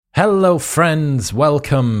Hello friends,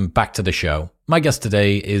 welcome back to the show. My guest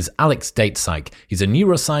today is Alex DatePsych. He's a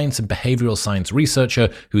neuroscience and behavioral science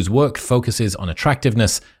researcher whose work focuses on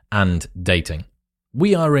attractiveness and dating.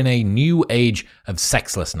 We are in a new age of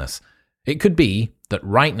sexlessness. It could be that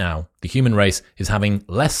right now the human race is having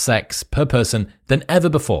less sex per person than ever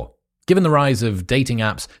before. Given the rise of dating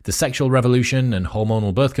apps, the sexual revolution and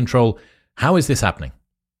hormonal birth control, how is this happening?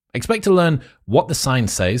 Expect to learn what the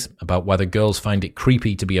science says about whether girls find it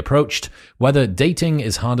creepy to be approached, whether dating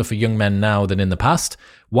is harder for young men now than in the past,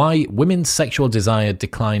 why women's sexual desire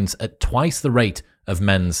declines at twice the rate of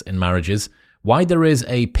men's in marriages, why there is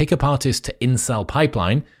a pickup artist to incel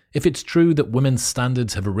pipeline, if it's true that women's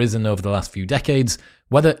standards have arisen over the last few decades,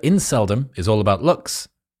 whether inceldom is all about looks,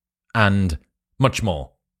 and much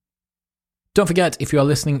more. Don't forget, if you are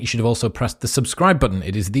listening, you should have also pressed the subscribe button.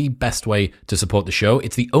 It is the best way to support the show.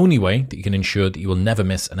 It's the only way that you can ensure that you will never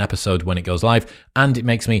miss an episode when it goes live, and it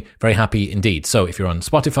makes me very happy indeed. So if you're on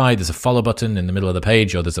Spotify, there's a follow button in the middle of the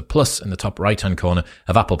page, or there's a plus in the top right-hand corner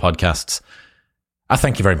of Apple Podcasts. I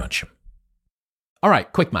thank you very much. All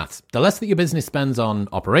right, quick maths. The less that your business spends on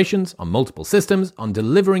operations, on multiple systems, on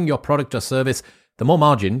delivering your product or service, the more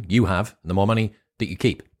margin you have, the more money that you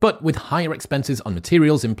keep. But with higher expenses on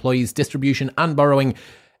materials, employees, distribution, and borrowing,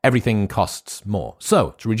 everything costs more.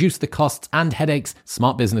 So, to reduce the costs and headaches,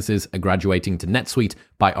 smart businesses are graduating to NetSuite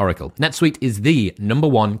by Oracle. NetSuite is the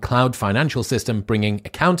 #1 cloud financial system, bringing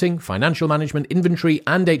accounting, financial management, inventory,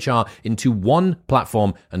 and HR into one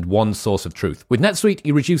platform and one source of truth. With NetSuite,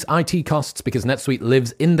 you reduce IT costs because NetSuite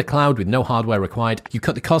lives in the cloud with no hardware required. You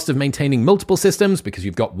cut the cost of maintaining multiple systems because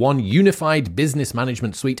you've got one unified business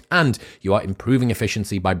management suite, and you are improving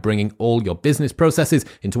efficiency by bringing all your business processes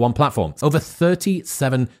into one platform. Over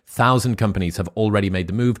 37,000 companies have already made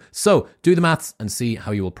the move, so do the maths and see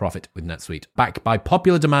how you will profit with NetSuite. Backed by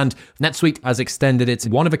popular demand, NetSuite has extended its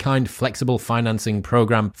one-of-a-kind flexible financing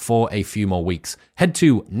program for a few more weeks. Head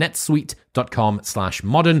to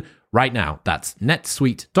netsuite.com/modern right now. That's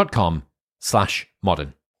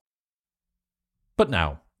netsuite.com/modern. But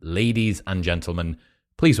now, ladies and gentlemen,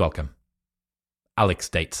 please welcome Alex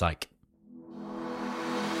DatePsych.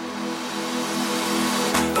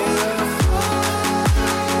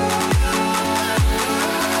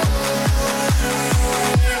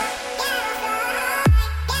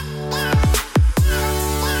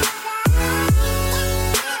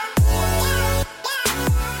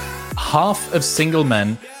 Half of single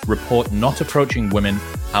men report not approaching women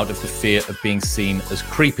out of the fear of being seen as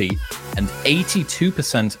creepy, and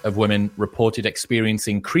 82% of women reported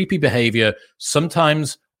experiencing creepy behavior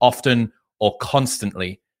sometimes, often, or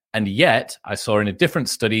constantly. And yet, I saw in a different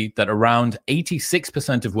study that around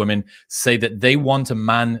 86% of women say that they want a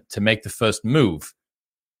man to make the first move.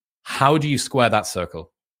 How do you square that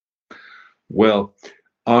circle? Well,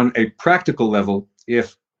 on a practical level,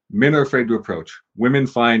 if men are afraid to approach, women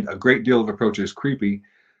find a great deal of approaches creepy,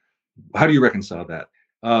 how do you reconcile that?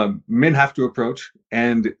 Men have to approach,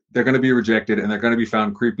 and they're going to be rejected, and they're going to be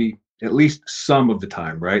found creepy at least some of the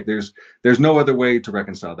time, right? There's no other way to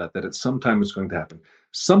reconcile that at some time it's going to happen.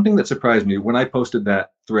 Something that surprised me when I posted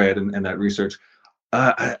that thread and that research,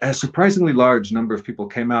 a surprisingly large number of people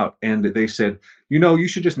came out and they said, you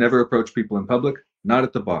should just never approach people in public, not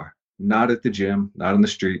at the bar, not at the gym, not on the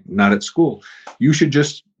street, not at school. You should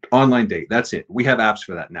just online date. That's it. We have apps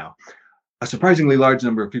for that now. A surprisingly large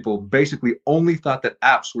number of people basically only thought that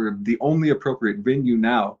apps were the only appropriate venue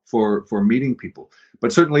now for meeting people.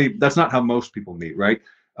 But certainly that's not how most people meet, right?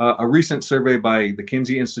 A recent survey by the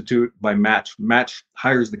Kinsey Institute, by Match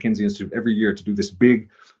hires the Kinsey Institute every year to do this big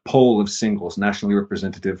poll of singles, nationally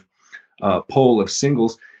representative poll of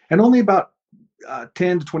singles. And only about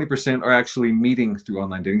 10 to 20% are actually meeting through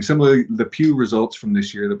online dating. Similarly, the Pew results from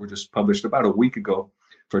this year that were just published about a week ago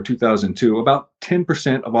for 2002, about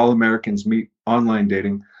 10% of all Americans meet online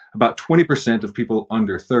dating, about 20% of people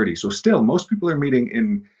under 30. So still, most people are meeting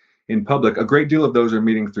in public. A great deal of those are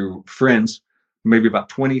meeting through friends, maybe about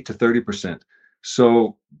 20 to 30%.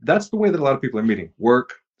 So that's the way that a lot of people are meeting.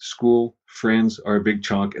 Work, school, friends are a big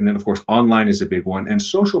chunk. And then, of course, online is a big one. And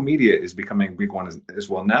social media is becoming a big one as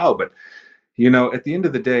well now. But, at the end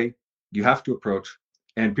of the day, you have to approach,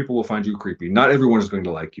 and people will find you creepy. Not everyone is going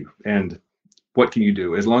to like you. And what can you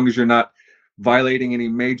do? As long as you're not violating any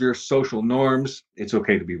major social norms, it's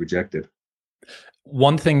okay to be rejected.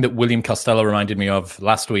 One thing that William Costello reminded me of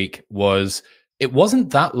last week was it wasn't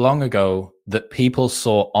that long ago that people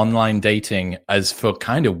saw online dating as for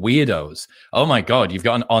kind of weirdos. Oh my God, you've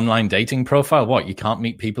got an online dating profile? What, you can't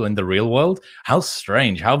meet people in the real world? How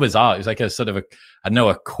strange, how bizarre. It was like a sort of a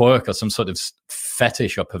quirk or some sort of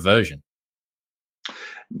fetish or perversion.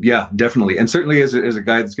 Yeah, definitely. And certainly as a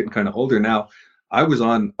guy that's getting kind of older now, I was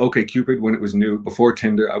on OkCupid when it was new, before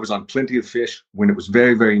Tinder. I was on Plenty of Fish when it was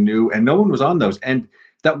very, very new, and no one was on those. And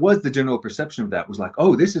that was the general perception of that, was like,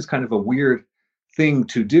 oh, this is kind of a weird thing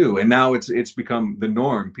to do. And now it's become the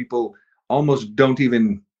norm. People almost don't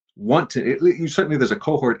even want to. Certainly there's a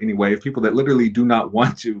cohort anyway of people that literally do not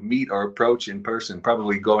want to meet or approach in person.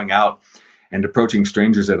 Probably going out and approaching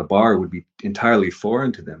strangers at a bar would be entirely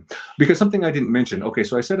foreign to them. Because something I didn't mention, okay,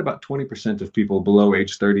 so I said about 20% of people below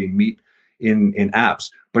age 30 meet in apps,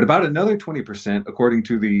 but about another 20%, according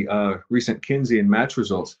to the recent Kinsey and Match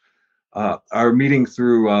results, are meeting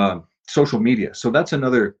through social media. So that's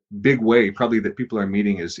another big way probably that people are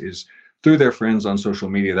meeting is through their friends on social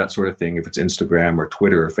media, that sort of thing, if it's Instagram or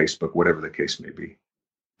Twitter or Facebook, whatever the case may be.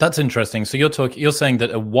 That's interesting. So you're saying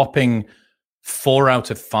that a whopping 4 out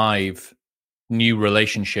of 5 new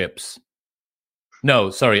relationships,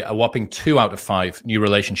 a whopping 2 out of 5 new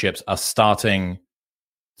relationships are starting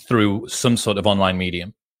through some sort of online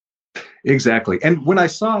medium. Exactly. And when I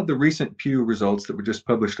saw the recent Pew results that were just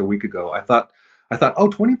published a week ago, I thought, oh,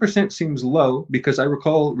 20% seems low, because I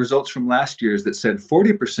recall results from last year's that said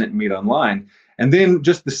 40% meet online. And then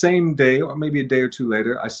just the same day, or maybe a day or two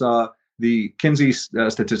later, I saw the Kinsey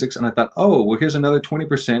statistics, and I thought, oh, well, here's another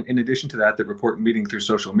 20% in addition to that report meeting through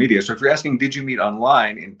social media. So if you're asking, did you meet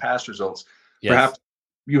online in past results, yes, perhaps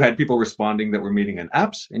you had people responding that were meeting in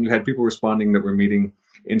apps, and you had people responding that were meeting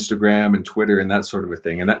Instagram and Twitter and that sort of a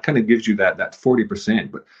thing. And that kind of gives you that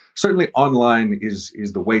 40%. But certainly online is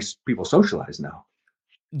the way people socialize now.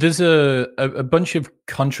 There's a bunch of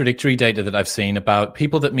contradictory data that I've seen about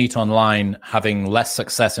people that meet online having less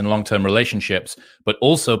success in long-term relationships, but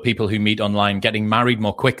also people who meet online getting married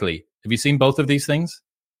more quickly. Have you seen both of these things?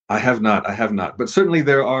 I have not. But certainly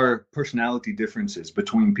there are personality differences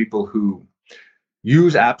between people who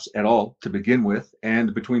use apps at all to begin with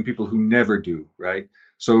and between people who never do, right?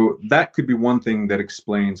 So that could be one thing that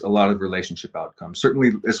explains a lot of relationship outcomes.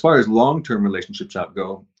 Certainly, as far as long-term relationships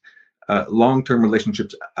long-term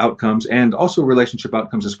relationships outcomes, and also relationship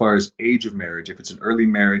outcomes as far as age of marriage, if it's an early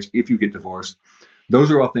marriage, if you get divorced,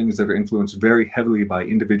 those are all things that are influenced very heavily by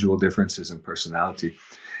individual differences in personality.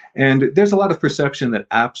 And there's a lot of perception that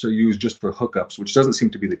apps are used just for hookups, which doesn't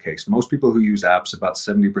seem to be the case. Most people who use apps, about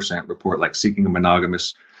 70%, report like seeking a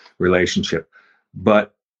monogamous relationship.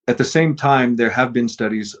 But at the same time, there have been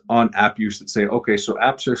studies on app use that say, okay, so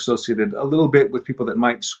apps are associated a little bit with people that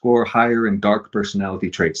might score higher in dark personality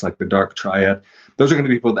traits, like the dark triad. Those are going to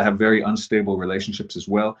be people that have very unstable relationships as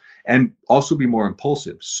well, and also be more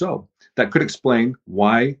impulsive. So that could explain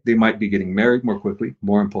why they might be getting married more quickly,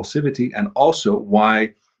 more impulsivity, and also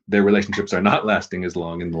why their relationships are not lasting as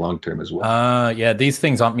long in the long term as well. Yeah, these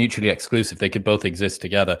things aren't mutually exclusive. They could both exist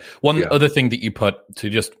together. One other thing that you put to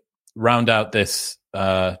just round out this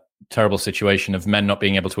terrible situation of men not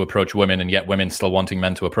being able to approach women and yet women still wanting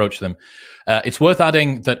men to approach them. It's worth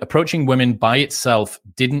adding that approaching women by itself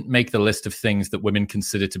didn't make the list of things that women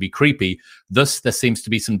consider to be creepy. Thus, there seems to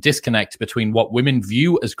be some disconnect between what women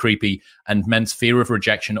view as creepy and men's fear of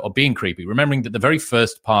rejection or being creepy. Remembering that the very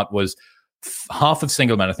first part was half of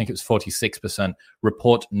single men, I think it was 46%,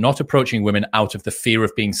 report not approaching women out of the fear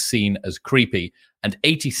of being seen as creepy. And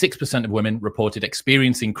 86% of women reported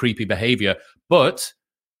experiencing creepy behavior. But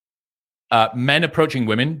men approaching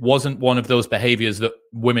women wasn't one of those behaviors that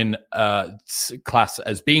women class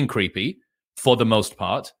as being creepy for the most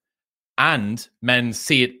part. And men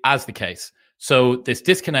see it as the case. So this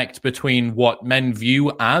disconnect between what men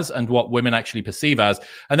view as and what women actually perceive as.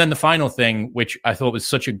 And then the final thing, which I thought was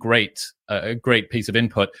such a great piece of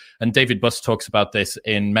input, and David Buss talks about this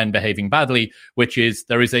in Men Behaving Badly, which is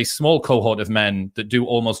there is a small cohort of men that do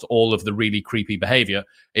almost all of the really creepy behavior.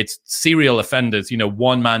 It's serial offenders,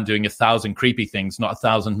 one man doing 1,000 creepy things, not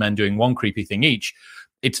 1,000 men doing one creepy thing each.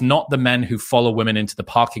 It's not the men who follow women into the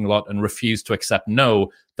parking lot and refuse to accept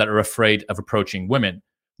no that are afraid of approaching women.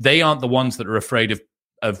 They aren't the ones that are afraid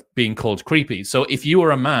of being called creepy. So if you are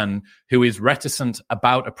a man who is reticent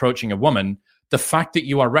about approaching a woman, the fact that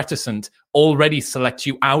you are reticent already selects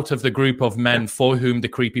you out of the group of men for whom the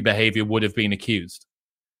creepy behavior would have been accused.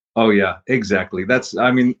 Oh, yeah, exactly. That's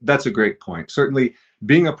a great point. Certainly,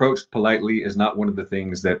 being approached politely is not one of the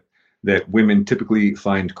things that women typically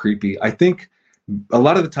find creepy. I think a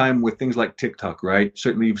lot of the time with things like TikTok, right?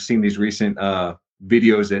 Certainly, you've seen these recent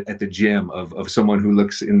videos at the gym of someone who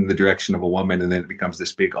looks in the direction of a woman, and then it becomes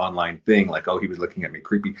this big online thing like, oh, he was looking at me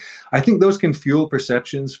creepy. I think those can fuel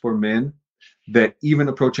perceptions for men that even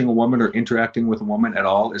approaching a woman or interacting with a woman at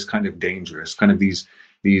all is kind of dangerous. Kind of these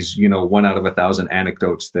 1 out of 1,000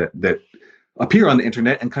 anecdotes that appear on the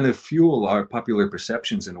internet and kind of fuel our popular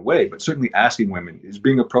perceptions in a way. But certainly asking women, is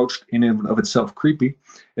being approached in and of itself creepy?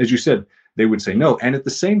 As you said, they would say no. And at the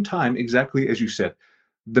same time, exactly as you said,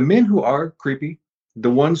 the men who are creepy,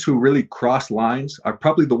 the ones who really cross lines, are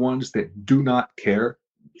probably the ones that do not care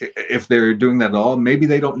if they're doing that at all. Maybe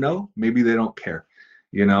they don't know, maybe they don't care,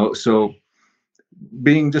 so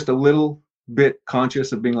being just a little bit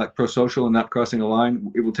conscious of being like pro-social and not crossing a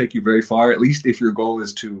line, it will take you very far, at least if your goal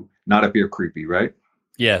is to not appear creepy, right?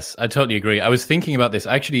 Yes, I totally agree. I was thinking about this.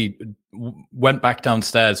 I actually went back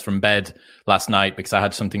downstairs from bed last night because I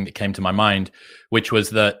had something that came to my mind, which was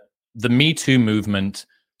that the Me Too movement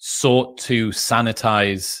sought to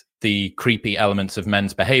sanitize the creepy elements of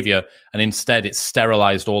men's behavior, and instead it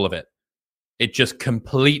sterilized all of it. It just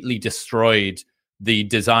completely destroyed the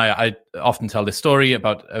desire. I often tell this story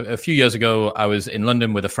about a few years ago. I was in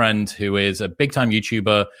London with a friend who is a big-time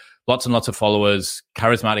YouTuber, lots and lots of followers,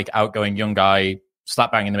 charismatic, outgoing young guy,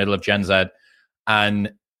 slap bang in the middle of Gen Z.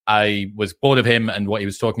 And I was bored of him and what he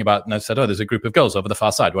was talking about. And I said, there's a group of girls over the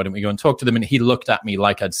far side. Why don't we go and talk to them? And he looked at me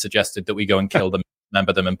like I'd suggested that we go and kill them,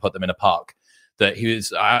 member them, and put them in a park. That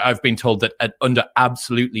I've been told that under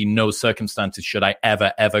absolutely no circumstances should I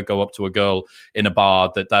ever go up to a girl in a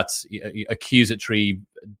bar, that's accusatory,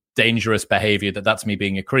 dangerous behavior, that's me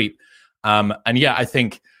being a creep. And yeah, I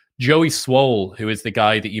think Joey Swole, who is the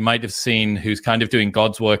guy that you might have seen, who's kind of doing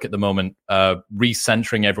God's work at the moment,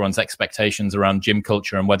 recentering everyone's expectations around gym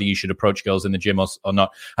culture and whether you should approach girls in the gym or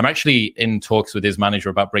not. I'm actually in talks with his manager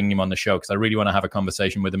about bringing him on the show because I really want to have a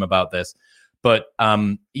conversation with him about this. But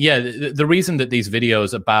the reason that these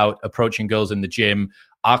videos about approaching girls in the gym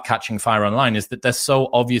are catching fire online is that they're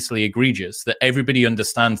so obviously egregious that everybody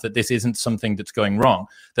understands that this isn't something that's going wrong.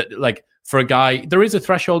 That, like, for a guy, there is a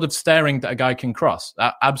threshold of staring that a guy can cross.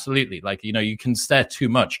 Absolutely. Like, you can stare too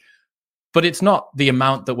much. But it's not the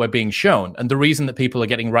amount that we're being shown. And the reason that people are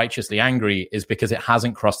getting righteously angry is because it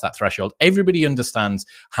hasn't crossed that threshold. Everybody understands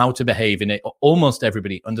how to behave in it. Almost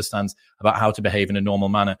everybody understands about how to behave in a normal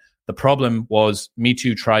manner. The problem was Me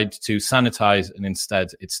Too tried to sanitize, and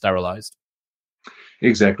instead it's sterilized.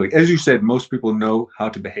 Exactly. As you said, most people know how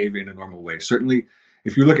to behave in a normal way. Certainly,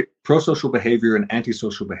 if you look at pro-social behavior and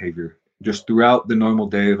antisocial behavior, just throughout the normal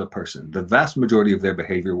day of a person, the vast majority of their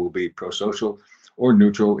behavior will be pro-social or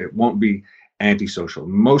neutral. It won't be antisocial.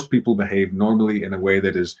 Most people behave normally in a way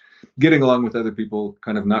that is getting along with other people,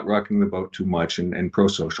 kind of not rocking the boat too much, and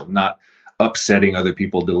pro-social, not upsetting other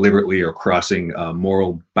people deliberately or crossing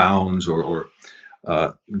moral bounds or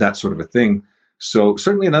that sort of a thing. So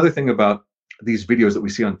certainly another thing about these videos that we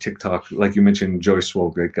see on TikTok, like you mentioned, Joey Swole,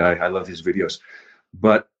 great guy. I love his videos.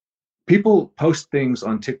 But people post things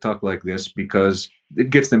on TikTok like this because it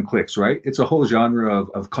gets them clicks, right? It's a whole genre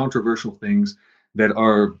of controversial things that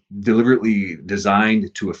are deliberately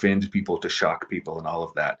designed to offend people, to shock people, and all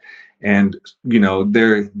of that. And,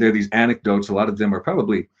 they're these anecdotes. A lot of them are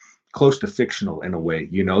probably close to fictional in a way.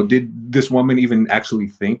 Did this woman even actually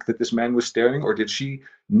think that this man was staring, or did she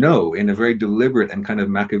know in a very deliberate and kind of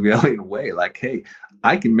Machiavellian way, like, hey,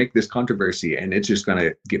 I can make this controversy and it's just going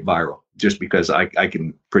to get viral just because I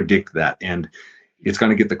can predict that, and it's going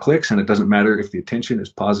to get the clicks, and it doesn't matter if the attention is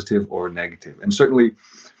positive or negative. And certainly,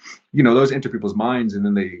 those enter people's minds, and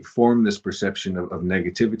then they form this perception of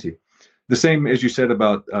negativity. The same as you said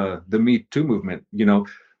about the Me Too movement.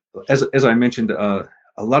 As I mentioned, a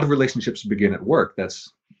lot of relationships begin at work.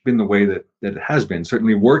 That's been the way that it has been.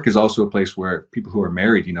 Certainly work is also a place where people who are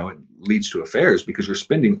married, it leads to affairs because you're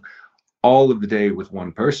spending all of the day with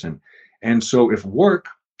one person. And so if work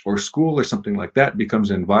or school or something like that becomes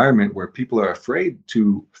an environment where people are afraid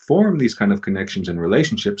to form these kind of connections and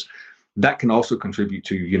relationships, that can also contribute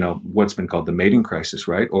to, what's been called the mating crisis,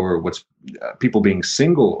 right? Or what's people being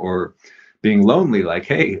single or being lonely, like,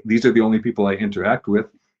 hey, these are the only people I interact with.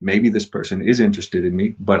 Maybe this person is interested in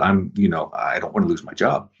me, but I don't want to lose my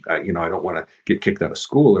job. I don't want to get kicked out of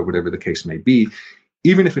school or whatever the case may be,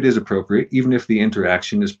 even if it is appropriate, even if the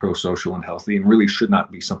interaction is pro-social and healthy and really should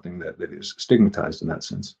not be something that is stigmatized in that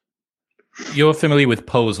sense. You're familiar with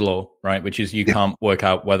Poe's law, right? Which is you can't work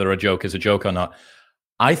out whether a joke is a joke or not.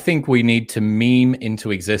 I think we need to meme into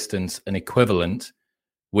existence an equivalent,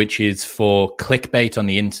 which is for clickbait on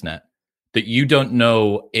the internet. That you don't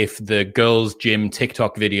know if the girl's gym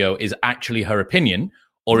TikTok video is actually her opinion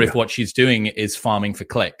or if what she's doing is farming for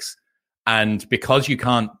clicks. And because you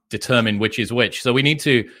can't determine which is which, so we need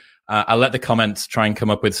to, I'll let the comments try and come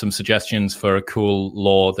up with some suggestions for a cool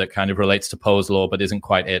law that kind of relates to Poe's law, but isn't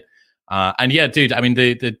quite it. And yeah, dude, I mean,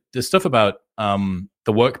 the stuff about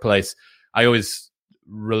the workplace, I always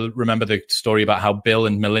remember the story about how Bill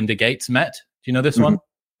and Melinda Gates met. Do you know this one?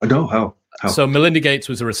 I know how. How? So Melinda Gates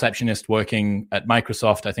was a receptionist working at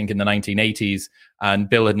Microsoft, I think in the 1980s. And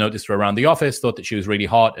Bill had noticed her around the office, thought that she was really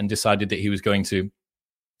hot, and decided that he was going to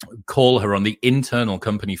call her on the internal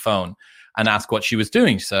company phone and ask what she was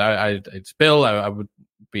doing. She said, it's Bill, I would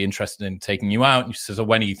be interested in taking you out. And she says, oh,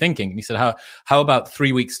 when are you thinking? And he said, how about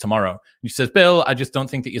 3 weeks tomorrow? And she says, Bill, I just don't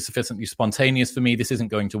think that you're sufficiently spontaneous for me. This isn't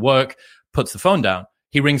going to work. Puts the phone down.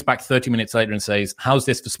 He rings back 30 minutes later and says, how's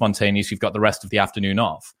this for spontaneous? You've got the rest of the afternoon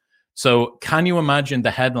off. So can you imagine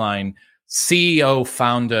the headline, CEO,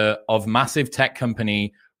 founder of massive tech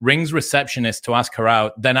company, rings receptionist to ask her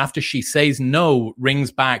out, then after she says no,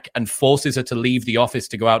 rings back and forces her to leave the office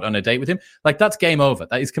to go out on a date with him? Like, that's game over.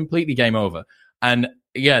 That is completely game over. And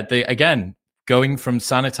yeah, again, going from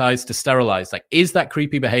sanitized to sterilized, like, is that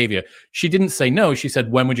creepy behavior? She didn't say no. She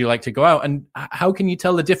said, when would you like to go out? And how can you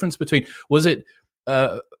tell the difference between, was it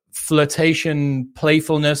flirtation,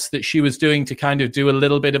 playfulness that she was doing to kind of do a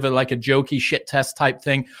little bit of a jokey shit test type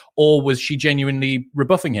thing, or was she genuinely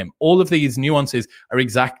rebuffing him? All of these nuances are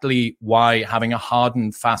exactly why having a hard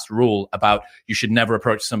and fast rule about you should never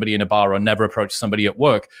approach somebody in a bar or never approach somebody at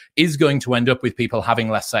work is going to end up with people having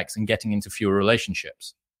less sex and getting into fewer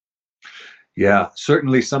relationships. Yeah,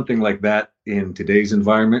 certainly something like that in today's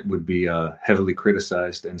environment would be heavily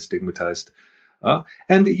criticized and stigmatized.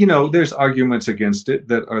 And, there's arguments against it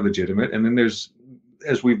that are legitimate. And then there's,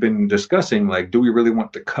 as we've been discussing, do we really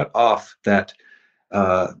want to cut off that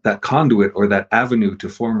conduit or that avenue to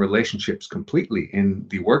form relationships completely in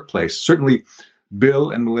the workplace? Certainly, Bill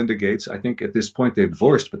and Melinda Gates, I think at this point they're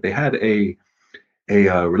divorced, but they had a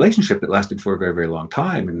relationship that lasted for a very, very long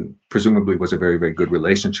time, and presumably was a very, very good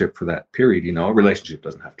relationship for that period. A relationship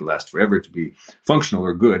doesn't have to last forever to be functional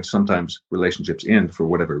or good. Sometimes relationships end for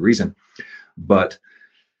whatever reason. But,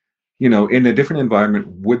 in a different environment,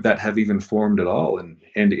 would that have even formed at all? And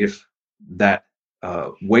if that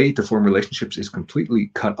way to form relationships is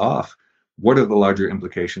completely cut off, what are the larger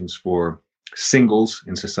implications for singles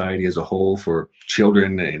in society as a whole, for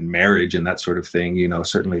children and marriage and that sort of thing?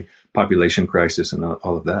 Certainly population crisis and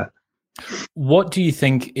all of that. What do you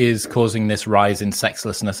think is causing this rise in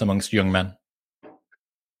sexlessness amongst young men?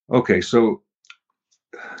 Okay, so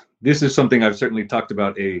this is something I've certainly talked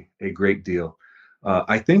about a great deal.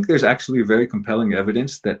 I think there's actually very compelling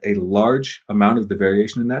evidence that a large amount of the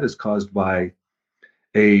variation in that is caused by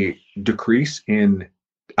a decrease in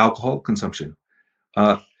alcohol consumption.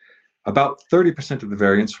 About 30% of the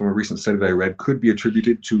variance from a recent study that I read could be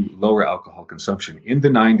attributed to lower alcohol consumption. In the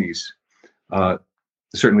 90s,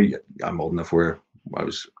 certainly I'm old enough where I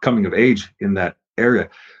was coming of age in that area.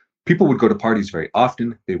 People would go to parties very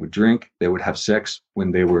often. They would drink. They would have sex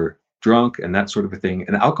when they were drunk and that sort of a thing.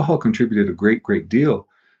 And alcohol contributed a great, great deal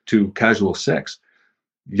to casual sex.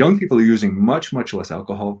 Young people are using much, much less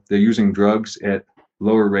alcohol. They're using drugs at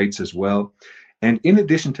lower rates as well. And in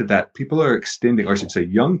addition to that, people are extending, or I should say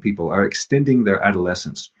young people are extending their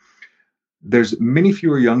adolescence. There's many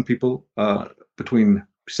fewer young people between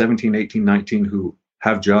 17, 18, 19 who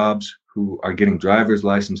have jobs, who are getting driver's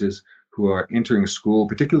licenses, who are entering school,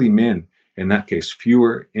 particularly men, in that case,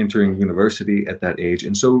 fewer entering university at that age.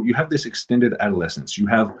 And so you have this extended adolescence. You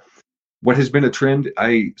have what has been a trend,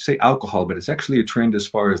 I say alcohol, but it's actually a trend as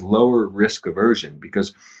far as lower risk aversion,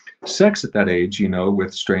 because sex at that age,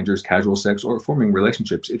 with strangers, casual sex, or forming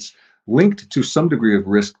relationships, it's linked to some degree of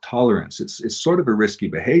risk tolerance. It's sort of a risky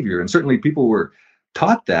behavior. And certainly people were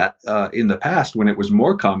taught that in the past when it was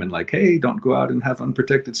more common, like, hey, don't go out and have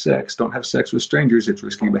unprotected sex. Don't have sex with strangers. It's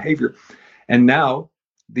risky behavior. And now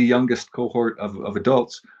the youngest cohort of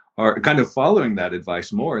adults are kind of following that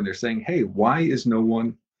advice more. And they're saying, hey, why is no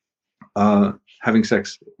one having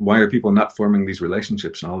sex? Why are people not forming these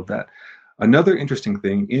relationships and all of that? Another interesting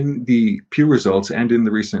thing in the Pew results and in the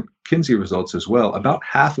recent Kinsey results as well, about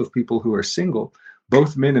half of people who are single,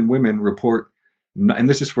 both men and women, report, and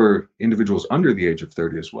this is for individuals under the age of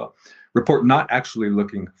 30 as well, report not actually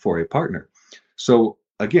looking for a partner. So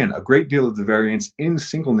again, a great deal of the variance in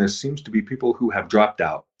singleness seems to be people who have dropped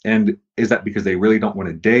out. And is that because they really don't want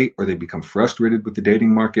to date, or they become frustrated with the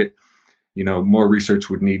dating market? More research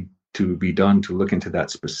would need to be done to look into that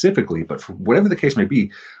specifically. But for whatever the case may be,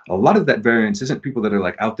 a lot of that variance isn't people that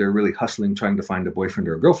are out there really hustling, trying to find a boyfriend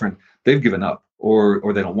or a girlfriend. They've given up, or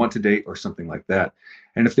they don't want to date, or something like that.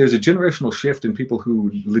 And if there's a generational shift in people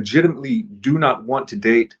who legitimately do not want to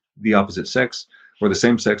date the opposite sex or the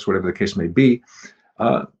same sex, whatever the case may be,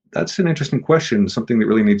 that's an interesting question, something that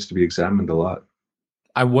really needs to be examined a lot.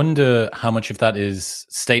 I wonder how much of that is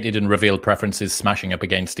stated and revealed preferences smashing up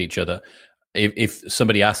against each other. If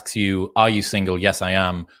somebody asks you, are you single? Yes, I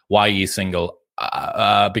am. Why are you single?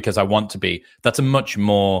 Because I want to be. That's a much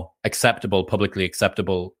more acceptable, publicly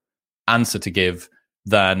acceptable answer to give,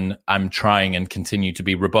 then I'm trying and continue to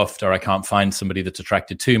be rebuffed, or I can't find somebody that's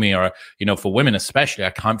attracted to me, or, for women especially, I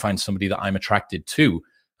can't find somebody that I'm attracted to.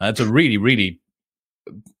 It's a really, really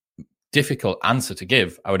difficult answer to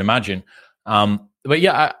give, I would imagine. But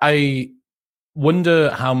yeah, I wonder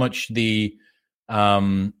how much the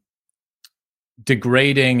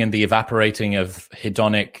degrading and the evaporating of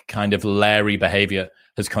hedonic kind of Larry behavior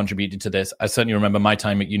has contributed to this. I certainly remember my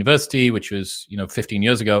time at university, which was 15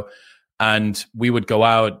 years ago, and we would go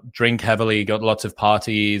out, drink heavily, go to lots of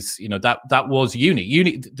parties. That was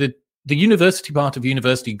uni. The university part of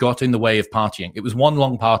university got in the way of partying. It was one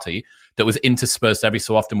long party that was interspersed every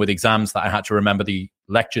so often with exams that I had to remember the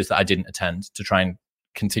lectures that I didn't attend to try and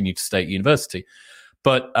continue to stay at university.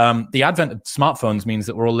 But the advent of smartphones means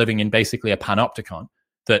that we're all living in basically a panopticon,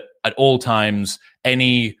 that at all times,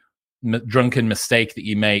 any drunken mistake that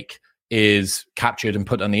you make is captured and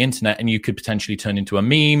put on the internet, and you could potentially turn into a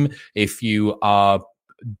meme. If you are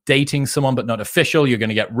dating someone but not official, you're going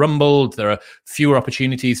to get rumbled. There are fewer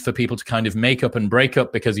opportunities for people to kind of make up and break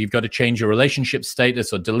up because you've got to change your relationship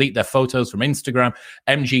status or delete their photos from Instagram.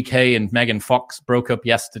 MGK and Megan Fox broke up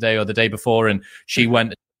yesterday or the day before, and she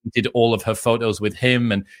went and did all of her photos with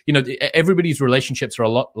him. And everybody's relationships are a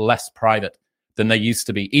lot less private than they used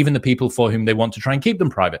to be, even the people for whom they want to try and keep them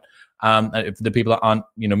private. The people that aren't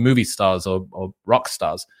movie stars or rock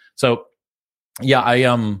stars. So yeah,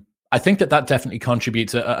 I think that definitely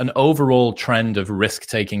contributes. An overall trend of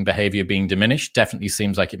risk-taking behavior being diminished definitely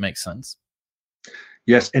seems like it makes sense.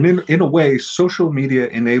 Yes, and in a way, social media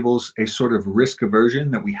enables a sort of risk aversion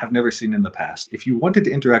that we have never seen in the past. If you wanted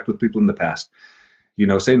to interact with people in the past,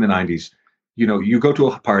 say in the 90s, you go to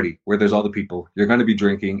a party where there's all the people, you're going to be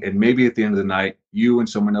drinking, and maybe at the end of the night, you and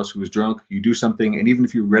someone else who was drunk, you do something, and even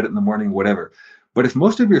if you read it in the morning, whatever. But if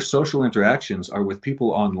most of your social interactions are with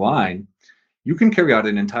people online, you can carry out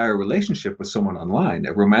an entire relationship with someone online,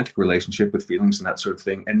 a romantic relationship with feelings and that sort of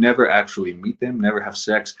thing, and never actually meet them, never have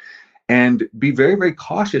sex, and be very, very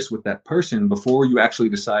cautious with that person before you actually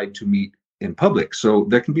decide to meet in public. So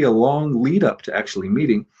there can be a long lead up to actually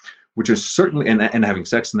meeting, which is certainly, and having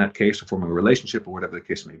sex in that case, or forming a relationship, or whatever the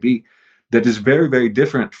case may be, that is very, very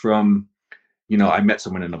different from, I met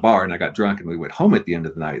someone in a bar and I got drunk and we went home at the end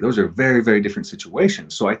of the night. Those are very, very different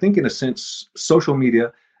situations. So I think in a sense, social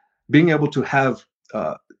media, being able to have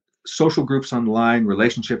social groups online,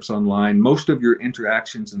 relationships online, most of your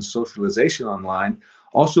interactions and socialization online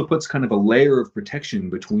also puts kind of a layer of protection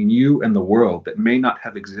between you and the world that may not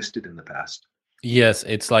have existed in the past. Yes,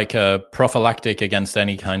 it's like a prophylactic against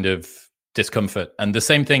any kind of discomfort. And the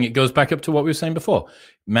same thing, it goes back up to what we were saying before.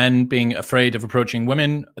 Men being afraid of approaching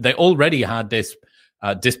women, they already had this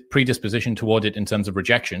predisposition toward it in terms of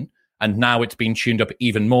rejection. And now it's been tuned up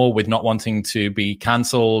even more with not wanting to be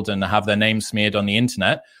cancelled and have their name smeared on the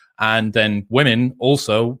internet. And then women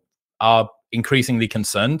also are increasingly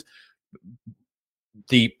concerned.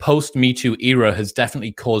 The post-Me Too era has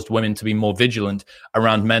definitely caused women to be more vigilant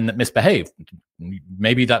around men that misbehave.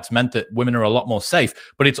 Maybe that's meant that women are a lot more safe,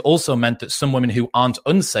 but it's also meant that some women who aren't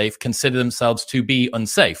unsafe consider themselves to be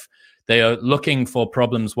unsafe. They are looking for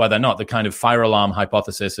problems where they're not, the kind of fire alarm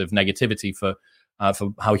hypothesis of negativity for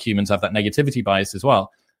how humans have that negativity bias as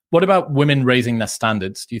well. What about women raising their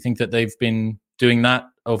standards? Do you think that they've been doing that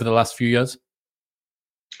over the last few years?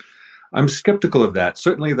 I'm skeptical of that.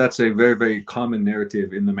 Certainly, that's a very, very common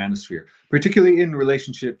narrative in the manosphere, particularly in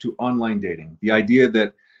relationship to online dating. The idea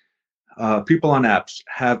that people on apps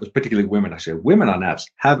have, particularly women, women on apps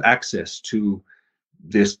have access to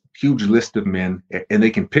this huge list of men, and they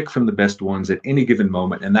can pick from the best ones at any given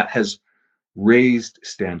moment, and that has raised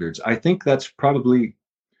standards. I think that's probably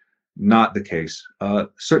not the case.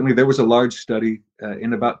 Certainly, there was a large study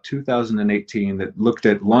in about 2018 that looked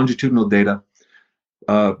at longitudinal data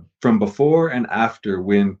from before and after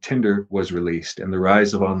when Tinder was released and the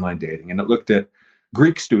rise of online dating. And it looked at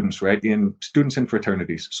Greek students, right, in students in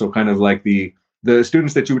fraternities. So kind of like the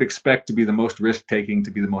students that you would expect to be the most risk-taking,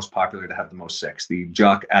 to be the most popular, to have the most sex, the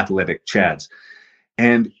jock athletic chads.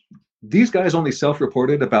 And these guys only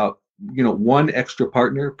self-reported about, one extra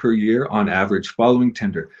partner per year on average following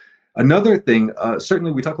Tinder. Another thing,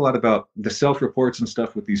 certainly we talk a lot about the self-reports and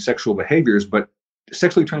stuff with these sexual behaviors, but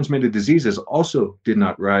sexually transmitted diseases also did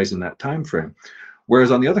not rise in that time frame. Whereas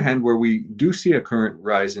on the other hand, where we do see a current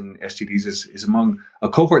rise in STDs is among a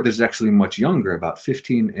cohort that's actually much younger, about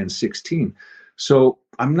 15 and 16. So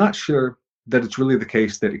I'm not sure that it's really the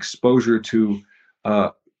case that exposure to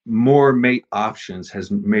more mate options has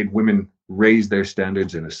made women raise their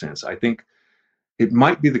standards in a sense. I think it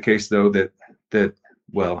might be the case, though, that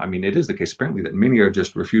well, I mean, it is the case apparently that many are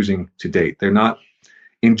just refusing to date. They're not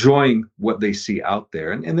enjoying what they see out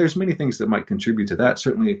there. And there's many things that might contribute to that.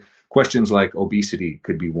 Certainly questions like obesity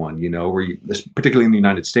could be one, where particularly in the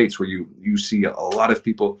United States, where you see a lot of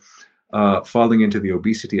people falling into the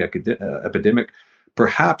obesity epidemic.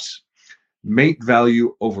 Perhaps mate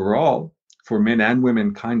value overall for men and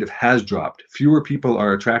women kind of has dropped. Fewer people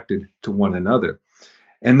are attracted to one another.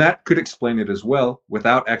 And that could explain it as well,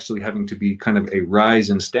 without actually having to be kind of a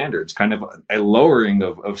rise in standards, kind of a lowering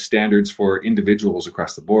of standards for individuals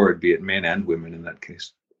across the board, be it men and women in that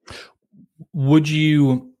case. Would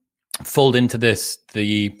you fold into this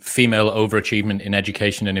the female overachievement in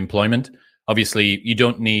education and employment? Obviously, you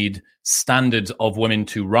don't need standards of women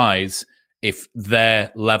to rise if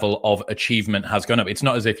their level of achievement has gone up. It's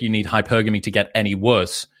not as if you need hypergamy to get any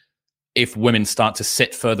worse. If women start to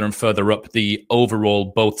sit further and further up the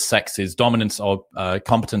overall both sexes dominance or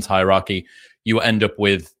competence hierarchy, you end up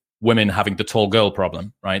with women having the tall girl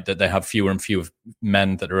problem, right? That they have fewer and fewer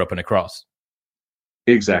men that are up and across.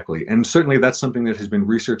 Exactly. And certainly that's something that has been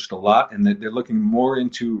researched a lot and that they're looking more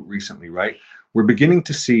into recently, right? We're beginning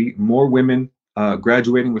to see more women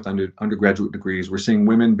graduating with undergraduate degrees. We're seeing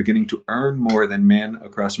women beginning to earn more than men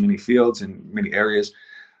across many fields and many areas.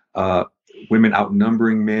 Women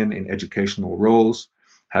outnumbering men in educational roles,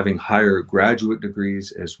 having higher graduate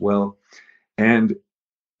degrees as well. And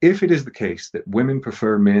if it is the case that women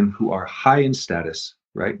prefer men who are high in status,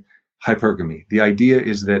 right? Hypergamy. The idea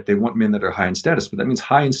is that they want men that are high in status, but that means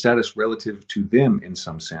high in status relative to them in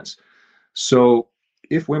some sense. So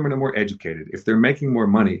if women are more educated, if they're making more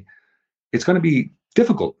money, it's going to be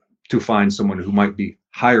difficult to find someone who might be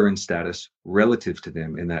higher in status relative to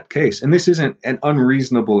them in that case. And this isn't an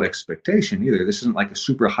unreasonable expectation either. This isn't like a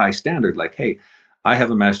super high standard, like, hey, I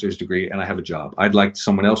have a master's degree and I have a job. I'd like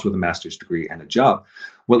someone else with a master's degree and a job.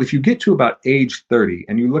 Well, if you get to about age 30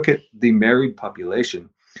 and you look at the married population,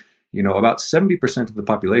 about 70% of the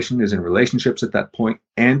population is in relationships at that point,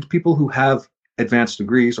 and people who have advanced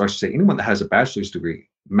degrees, or I should say anyone that has a bachelor's degree,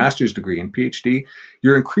 master's degree, and PhD,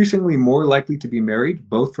 you're increasingly more likely to be married,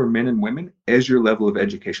 both for men and women, as your level of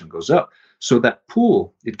education goes up. So that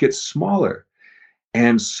pool, it gets smaller.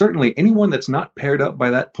 And certainly anyone that's not paired up by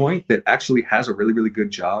that point, that actually has a really, really good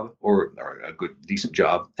job or a good, decent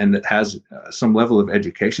job, and that has some level of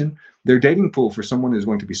education, their dating pool for someone is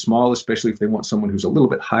going to be small, especially if they want someone who's a little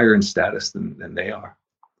bit higher in status than they are.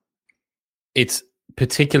 It's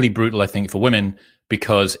particularly brutal, I think, for women,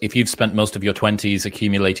 because if you've spent most of your 20s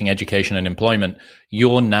accumulating education and employment,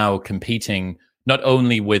 you're now competing not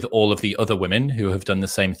only with all of the other women who have done the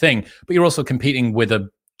same thing, but you're also competing with a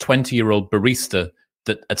 20-year-old barista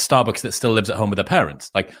that at Starbucks that still lives at home with their parents.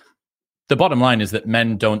 Like, the bottom line is that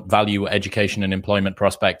men don't value education and employment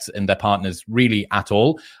prospects in their partners really at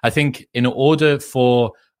all. I think in order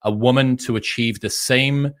for a woman to achieve the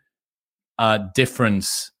same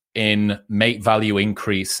difference in mate value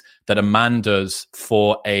increase that a man does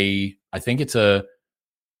for I think it's a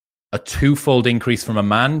twofold increase from a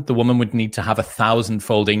man, the woman would need to have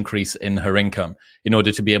 1,000-fold increase in her income in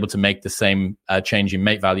order to be able to make the same change in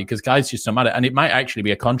mate value, because guys just don't matter. And it might actually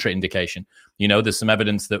be a contraindication. There's some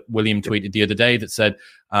evidence that William tweeted the other day that said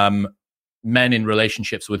men in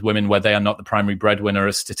relationships with women where they are not the primary breadwinner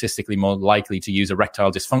are statistically more likely to use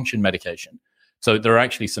erectile dysfunction medication. So there are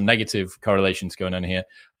actually some negative correlations going on here.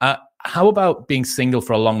 How about being single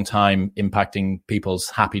for a long time impacting people's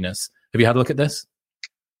happiness? Have you had a look at this?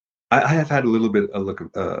 I have had a little bit of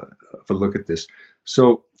a look at this.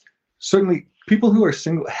 So certainly people who are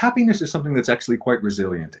single, happiness is something that's actually quite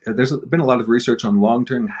resilient. There's been a lot of research on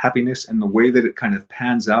long-term happiness and the way that it kind of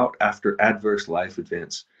pans out after adverse life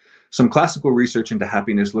events. Some classical research into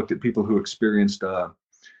happiness looked at people who experienced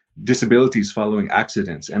disabilities following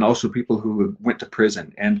accidents, and also people who went to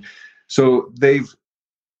prison. And so they've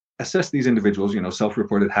assessed these individuals,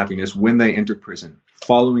 self-reported happiness when they enter prison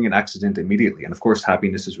following an accident immediately. And of course,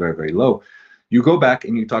 happiness is very, very low. You go back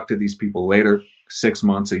and you talk to these people later, 6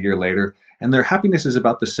 months, a year later, and their happiness is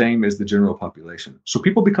about the same as the general population. So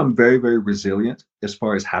people become very, very resilient as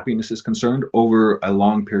far as happiness is concerned over a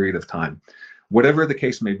long period of time. Whatever the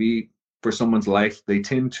case may be for someone's life, they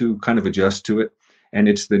tend to kind of adjust to it, and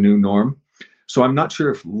it's the new norm. So I'm not sure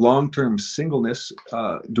if long-term singleness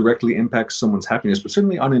directly impacts someone's happiness, but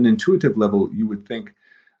certainly on an intuitive level, you would think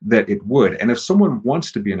that it would. And if someone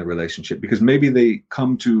wants to be in a relationship, because maybe they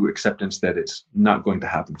come to acceptance that it's not going to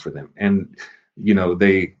happen for them, and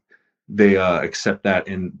they accept that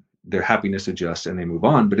and their happiness adjusts and they move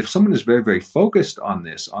on. But if someone is very, very focused on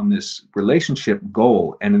this relationship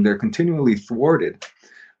goal, and they're continually thwarted,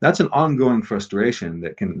 that's an ongoing frustration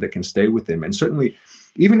that can stay with them. And certainly,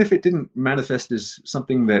 even if it didn't manifest as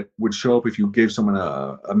something that would show up if you gave someone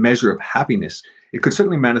a measure of happiness, it could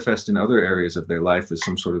certainly manifest in other areas of their life as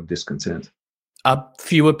some sort of discontent. Are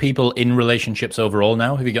fewer people in relationships overall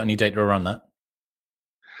now? Have you got any data around that?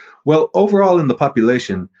 Well, overall in the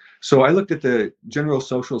population, so I looked at the General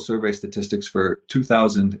Social Survey statistics for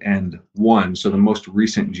 2001. So the most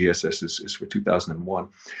recent GSS is for 2001.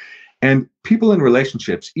 And people in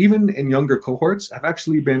relationships, even in younger cohorts, have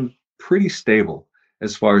actually been pretty stable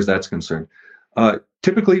as far as that's concerned.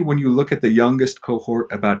 Typically, when you look at the youngest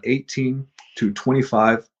cohort, about 18 to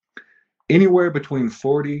 25, anywhere between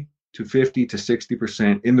 40 to 50 to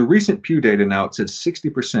 60%. In the recent Pew data now, it said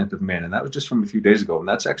 60% of men, and that was just from a few days ago, and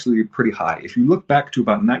that's actually pretty high. If you look back to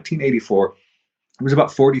about 1984, it was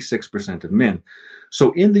about 46% of men.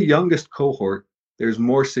 So in the youngest cohort, there's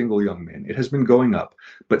more single young men. It has been going up.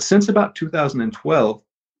 But since about 2012,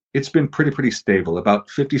 it's been pretty stable, about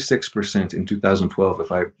 56% in 2012,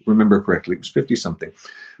 if I remember correctly. It was 50 something.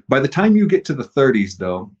 By the time you get to the 30s,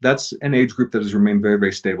 though, that's an age group that has remained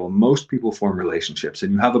very stable. Most people form relationships,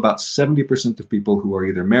 and you have about 70% of people who are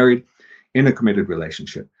either married in a committed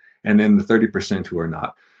relationship, and then the 30% who are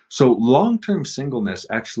not. So long-term singleness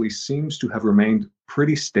actually seems to have remained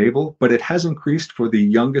pretty stable, but it has increased for the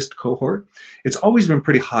youngest cohort. It's always been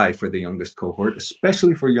pretty high for the youngest cohort,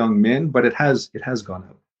 especially for young men, but it has gone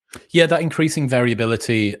up. Yeah, that increasing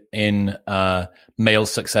variability in male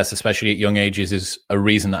success, especially at young ages, is a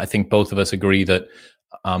reason that I think both of us agree that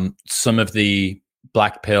some of the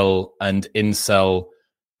black pill and incel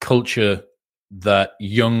culture that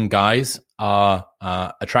young guys are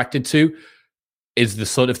attracted to is the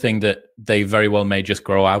sort of thing that they very well may just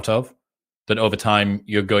grow out of. That over time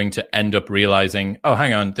you're going to end up realizing, oh,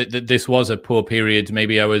 hang on, this was a poor period.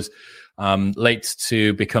 Maybe I was late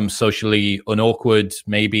to become socially unawkward.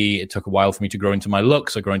 Maybe it took a while for me to grow into my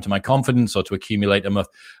looks or grow into my confidence or to accumulate enough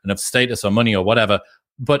status or money or whatever.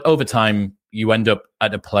 But over time, you end up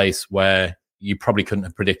at a place where you probably couldn't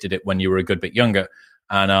have predicted it when you were a good bit younger.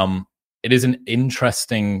 And it is an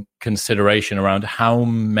interesting consideration around how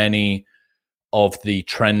many of the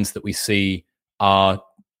trends that we see are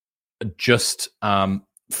just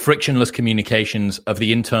frictionless communications of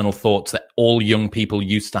the internal thoughts that all young people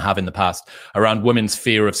used to have in the past around women's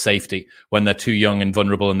fear of safety when they're too young and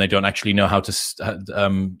vulnerable and they don't actually know how to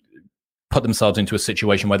put themselves into a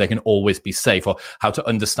situation where they can always be safe, or how to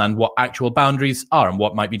understand what actual boundaries are and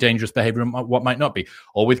what might be dangerous behavior and what might not be.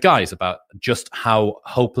 Or with guys about just how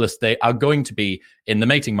hopeless they are going to be in the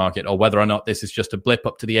mating market, or whether or not this is just a blip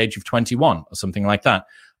up to the age of 21 or something like that.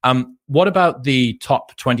 What about the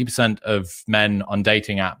top 20% of men on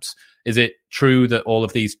dating apps? Is it true that all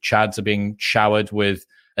of these chads are being showered with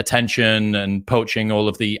attention and poaching all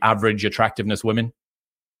of the average attractiveness women?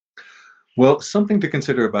 Well, something to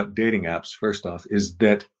consider about dating apps, first off, is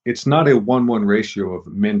that it's not a 1-1 ratio of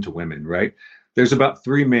men to women, right? There's about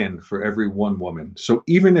 3 men for every 1 woman. So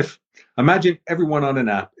even if, imagine everyone on an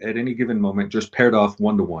app at any given moment just paired off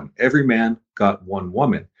 1-to-1. Every man got 1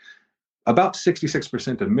 woman. About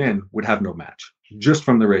 66% of men would have no match, just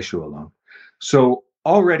from the ratio alone. So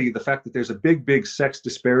already the fact that there's a big sex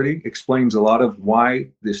disparity explains a lot of why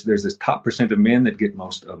there's this top percent of men that get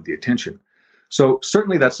most of the attention. So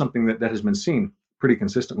certainly that's something that has been seen pretty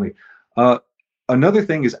consistently. Another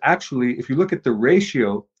thing is actually, if you look at the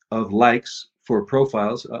ratio of likes for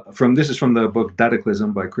profiles, this is from the book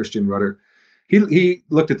Dataclysm by Christian Rudder. He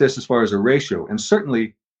looked at this as far as a ratio, and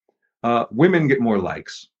certainly women get more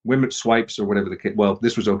likes. Women swipes or whatever the case. Well,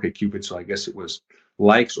 this was OkCupid, so I guess it was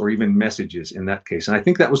likes or even messages in that case. And I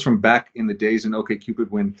think that was from back in the days in OkCupid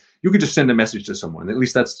when you could just send a message to someone. At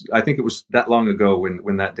least I think it was that long ago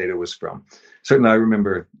when that data was from. Certainly, I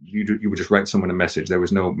remember you would just write someone a message. There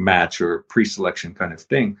was no match or pre-selection kind of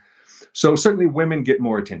thing. So certainly women get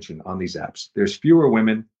more attention on these apps. There's fewer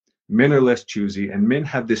women. Men are less choosy, and men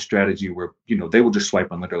have this strategy where, they will just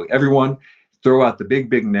swipe on literally everyone, throw out the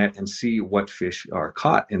big net and see what fish are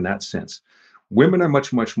caught in that sense. Women are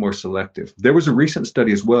much more selective. There was a recent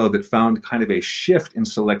study as well that found kind of a shift in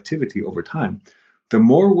selectivity over time. The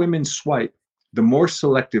more women swipe, the more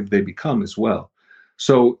selective they become as well.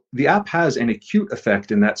 So the app has an acute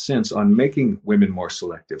effect in that sense on making women more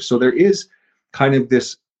selective. So there is kind of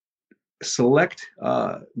this select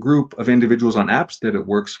group of individuals on apps that it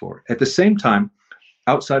works for. At the same time,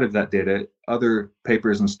 outside of that data, other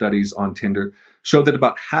papers and studies on Tinder show that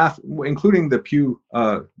about half, including the Pew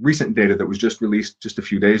recent data that was just released just a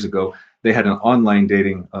few days ago, they had an online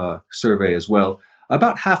dating survey as well.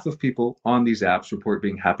 About half of people on these apps report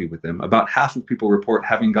being happy with them. About half of people report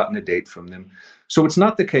having gotten a date from them. So it's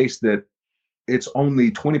not the case that it's only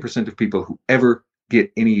 20% of people who ever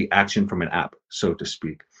get any action from an app, so to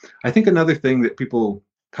speak. I think another thing that people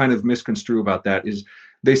kind of misconstrue about that is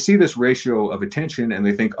they see this ratio of attention and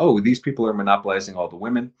they think, oh, these people are monopolizing all the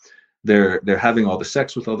women. They're having all the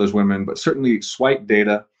sex with all those women, but certainly swipe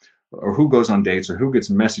data or who goes on dates or who gets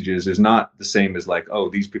messages is not the same as like, oh,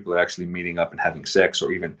 these people are actually meeting up and having sex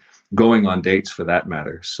or even going on dates for that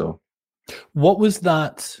matter. So what's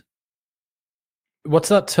that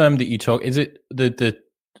term that you talk? Is it the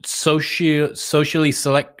socially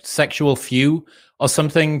select sexual few or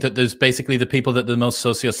something, that there's basically the people that are the most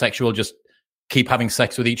sociosexual just keep having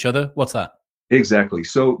sex with each other? What's that? Exactly.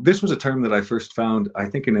 So this was a term that I first found, I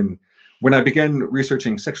think, when I began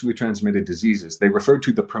researching sexually transmitted diseases. They referred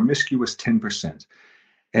to the promiscuous 10%.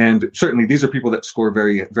 And certainly these are people that score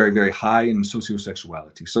very, very, very high in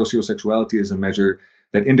sociosexuality. Sociosexuality is a measure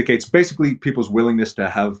that indicates basically people's willingness to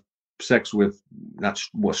have sex with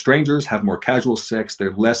strangers, have more casual sex.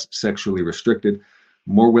 They're less sexually restricted,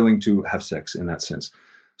 more willing to have sex in that sense.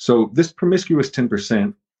 So this promiscuous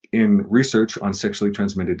 10% in research on sexually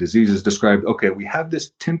transmitted diseases described, okay, we have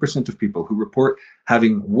this 10% of people who report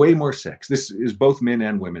having way more sex. This is both men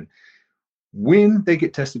and women. When they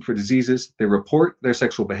get tested for diseases, they report their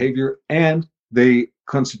sexual behavior, and they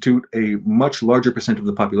constitute a much larger percent of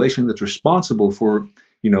the population that's responsible for,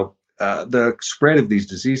 the spread of these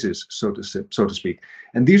diseases, so to speak.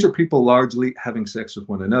 And these are people largely having sex with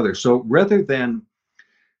one another. So rather than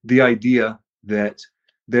the idea that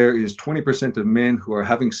there is 20% of men who are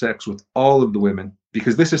having sex with all of the women,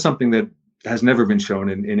 because this is something that has never been shown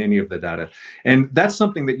in any of the data. And that's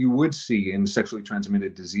something that you would see in sexually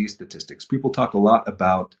transmitted disease statistics. People talk a lot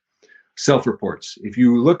about self-reports. If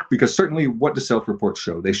you look, because certainly what do self-reports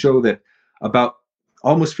show? They show that about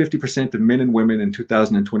almost 50% of men and women in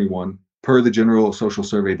 2021, per the General Social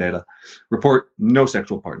Survey data, report no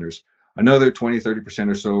sexual partners. Another 20-30%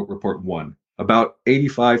 or so report one. About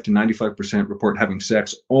 85 to 95% report having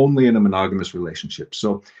sex only in a monogamous relationship.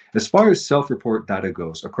 So as far as self-report data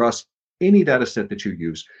goes, across any data set that you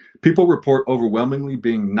use, people report overwhelmingly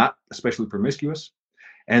being not especially promiscuous.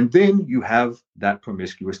 And then you have that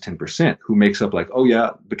promiscuous 10% who makes up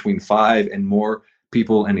between 5 and more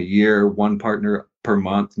people in a year, one partner per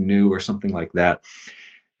month new or something like that.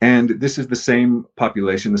 And this is the same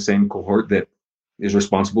population, the same cohort that is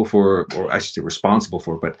responsible for, or I should say responsible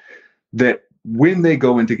for, but that when they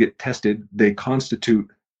go in to get tested, they constitute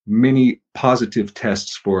many positive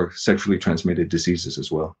tests for sexually transmitted diseases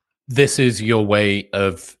as well. This is your way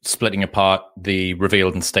of splitting apart the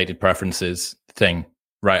revealed and stated preferences thing.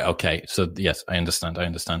 Right. Okay. So yes, I understand.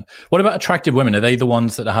 What about attractive women? Are they the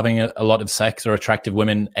ones that are having a lot of sex, or attractive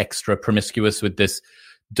women extra promiscuous with this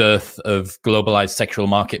dearth of globalized sexual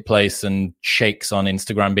marketplace and sheikhs on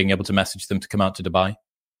Instagram being able to message them to come out to Dubai?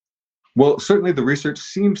 Well, certainly the research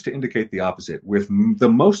seems to indicate the opposite, with the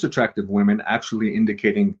most attractive women actually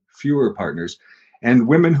indicating fewer partners, and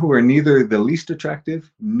women who are neither the least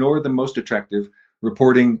attractive nor the most attractive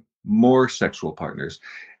reporting more sexual partners.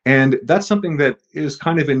 And that's something that is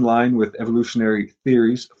kind of in line with evolutionary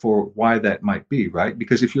theories for why that might be, right?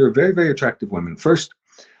 Because if you're a very, very attractive woman, first,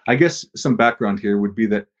 I guess some background here would be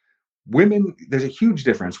that women, there's a huge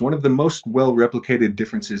difference. One of the most well-replicated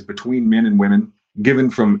differences between men and women, given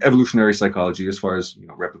from evolutionary psychology, as far as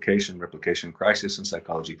replication crisis in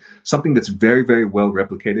psychology, something that's very, very well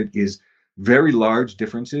replicated is very large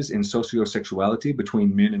differences in sociosexuality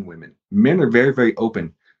between men and women. Men are very, very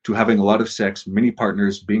open to having a lot of sex, many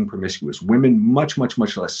partners, being promiscuous. Women, much, much,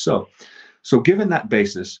 much less so. So given that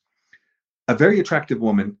basis, a very attractive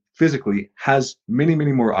woman physically has many,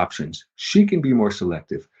 many more options. She can be more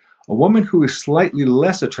selective. A woman who is slightly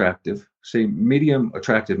less attractive, say medium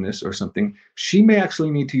attractiveness or something, she may actually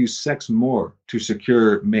need to use sex more to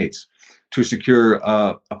secure mates, to secure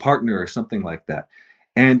a partner or something like that.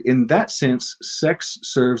 And in that sense, sex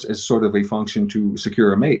serves as sort of a function to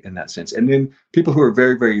secure a mate in that sense. And then people who are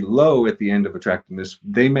very, very low at the end of attractiveness,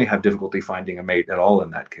 they may have difficulty finding a mate at all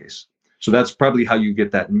in that case. So that's probably how you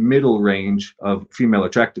get that middle range of female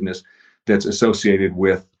attractiveness that's associated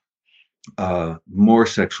with more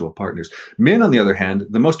sexual partners. Men, on the other hand,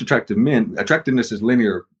 the most attractive men, attractiveness is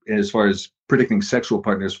linear as far as predicting sexual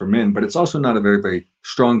partners for men, but it's also not a very, very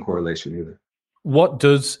strong correlation either. What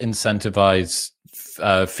does incentivize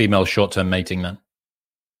female short-term mating then?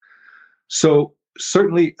 So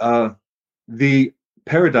certainly the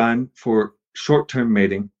paradigm for short-term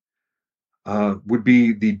mating would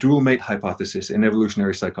be the dual mate hypothesis in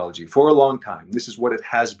evolutionary psychology. For a long time, this is what it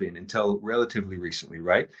has been until relatively recently,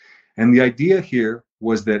 right? And the idea here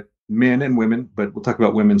was that men and women, but we'll talk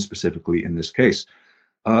about women specifically in this case,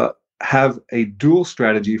 have a dual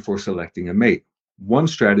strategy for selecting a mate. One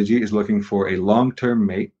strategy is looking for a long-term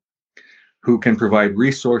mate who can provide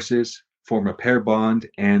resources, form a pair bond,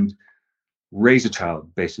 and raise a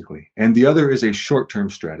child, basically. And the other is a short-term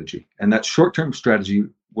strategy. And that short-term strategy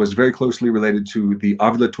was very closely related to the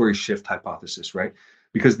ovulatory shift hypothesis, right?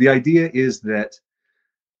 Because the idea is that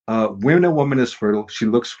when a woman is fertile, she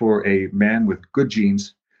looks for a man with good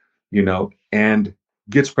genes, and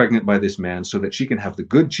gets pregnant by this man so that she can have the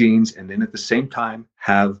good genes and then at the same time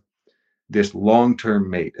have this long-term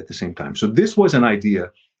mate at the same time. So this was an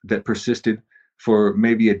idea that persisted for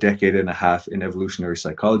maybe a decade and a half in evolutionary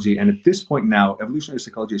psychology. And at this point now, evolutionary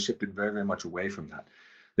psychology has shifted very, very much away from that.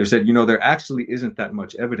 They've said, there actually isn't that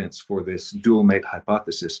much evidence for this dual mate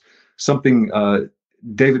hypothesis. Something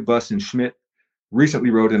David Buss and Schmidt recently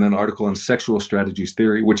wrote in an article on sexual strategies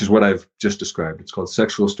theory, which is what I've just described. It's called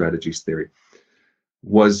sexual strategies theory,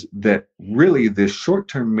 was that really this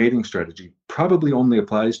short-term mating strategy probably only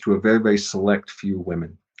applies to a very, very select few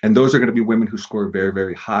women. And those are going to be women who score very,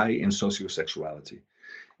 very high in sociosexuality.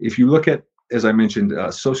 If you look at, as I mentioned,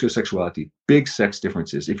 sociosexuality, big sex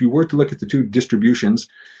differences. If you were to look at the two distributions,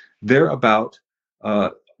 they're about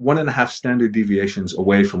 1.5 standard deviations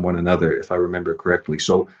away from one another, if I remember correctly.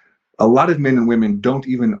 So a lot of men and women don't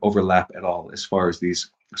even overlap at all as far as these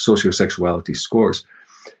sociosexuality scores.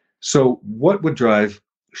 So what would drive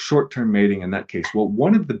short-term mating in that case? Well,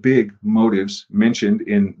 one of the big motives mentioned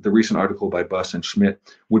in the recent article by Buss and Schmidt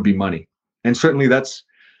would be money. And certainly that's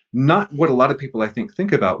not what a lot of people, I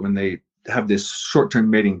think about when they have this short-term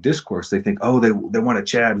mating discourse. They think, oh, they want a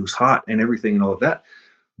Chad who's hot and everything and all of that.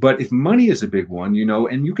 But if money is a big one,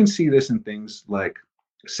 and you can see this in things like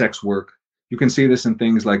sex work, you can see this in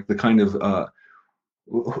things like the kind of,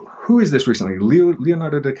 who is this recently?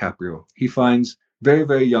 Leonardo DiCaprio. He finds very,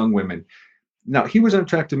 very young women. Now, he was an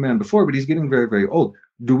attractive man before, but he's getting very, very old.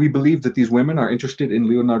 Do we believe that these women are interested in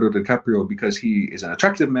Leonardo DiCaprio because he is an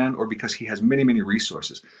attractive man or because he has many, many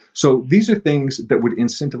resources? So these are things that would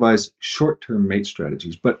incentivize short-term mate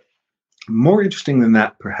strategies. But more interesting than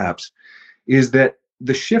that, perhaps, is that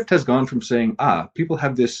the shift has gone from saying, people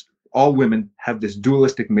have this, all women have this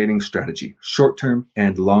dualistic mating strategy, short-term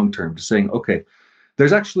and long-term, to saying, okay,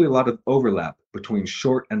 there's actually a lot of overlap between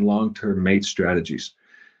short and long-term mate strategies.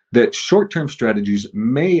 That short-term strategies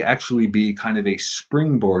may actually be kind of a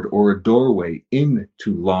springboard or a doorway into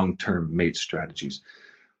long-term mate strategies.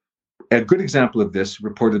 A good example of this,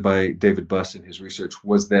 reported by David Buss in his research,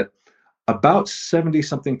 was that about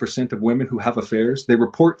 70-something% of women who have affairs, they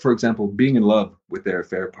report, for example, being in love with their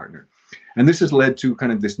affair partner. And this has led to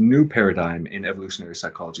kind of this new paradigm in evolutionary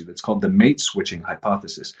psychology that's called the mate switching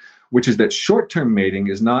hypothesis, which is that short-term mating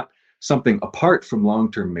is not something apart from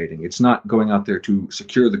long-term mating. It's not going out there to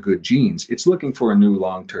secure the good genes. It's looking for a new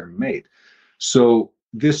long-term mate. So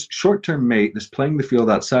this short-term mate, this playing the field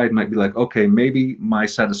outside, might be like, okay, maybe my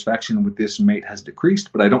satisfaction with this mate has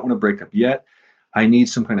decreased, but I don't want to break up yet. I need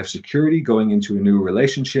some kind of security going into a new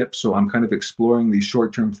relationship. So I'm kind of exploring these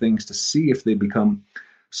short-term things to see if they become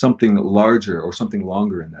something larger or something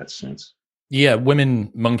longer in that sense. Yeah,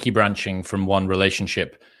 women monkey branching from one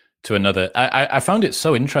relationship to another. I found it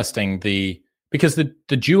so interesting because the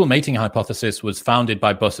dual mating hypothesis was founded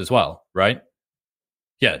by Buss as well, right?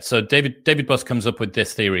 Yeah, so David Buss comes up with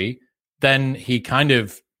this theory, then he kind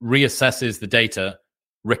of reassesses the data,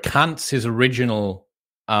 recants his original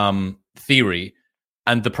theory,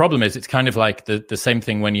 and the problem is it's kind of like the same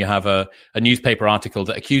thing when you have a newspaper article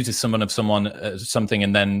that accuses someone of something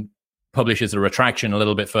and then publishes a retraction a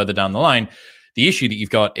little bit further down the line. The issue that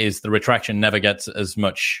you've got is the retraction never gets as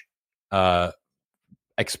much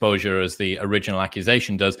exposure as the original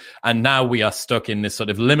accusation does. And now we are stuck in this sort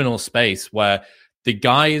of liminal space where the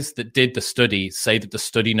guys that did the study say that the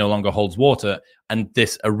study no longer holds water, and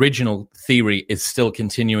this original theory is still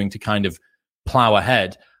continuing to kind of plow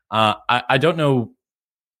ahead. I don't know.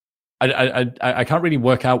 I can't really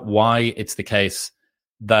work out why it's the case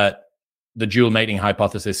that the dual mating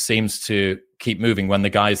hypothesis seems to keep moving when the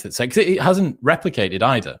guys that say, because it hasn't replicated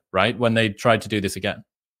either, right? When they tried to do this again.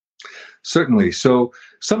 Certainly. So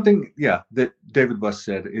something, that David Buss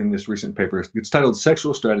said in this recent paper, it's titled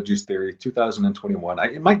Sexual Strategies Theory, 2021.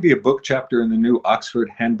 It might be a book chapter in the new Oxford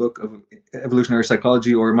Handbook of Evolutionary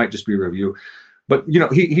Psychology, or it might just be a review. But,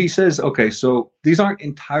 he says, okay, so these aren't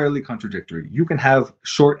entirely contradictory. You can have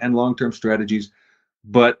short and long-term strategies,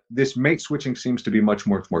 but this mate switching seems to be much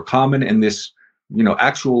more common, and this,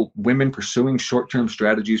 actual women pursuing short-term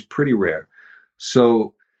strategies pretty rare.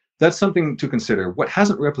 So that's something to consider. What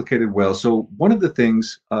hasn't replicated well, so one of the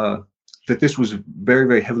things that this was very,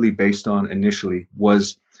 very heavily based on initially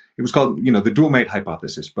was, it was called, the dual mate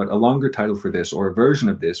hypothesis, but a longer title for this, or a version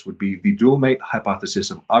of this, would be the dual mate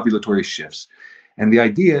hypothesis of ovulatory shifts. And the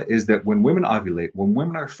idea is that when women ovulate, when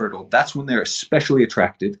women are fertile, that's when they're especially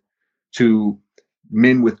attracted to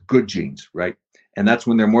men with good genes, right? And that's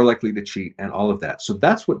when they're more likely to cheat and all of that. So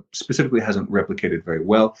that's what specifically hasn't replicated very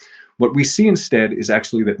well. What we see instead is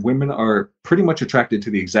actually that women are pretty much attracted to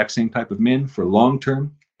the exact same type of men for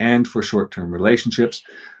long-term and for short-term relationships.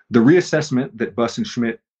 The reassessment that Buss and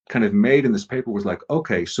Schmidt kind of made in this paper was like,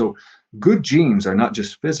 okay, so good genes are not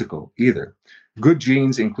just physical either. Good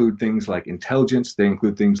genes include things like intelligence. They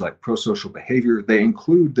include things like prosocial behavior. They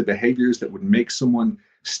include the behaviors that would make someone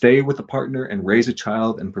stay with a partner and raise a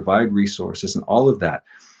child and provide resources and all of that.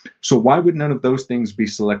 So why would none of those things be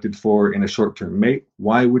selected for in a short-term mate?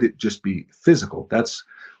 Why would it just be physical? That's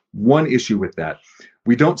one issue with that.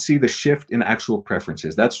 We don't see the shift in actual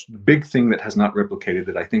preferences. That's the big thing that has not replicated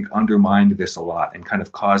that I think undermined this a lot and kind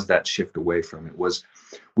of caused that shift away from it was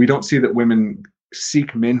we don't see that women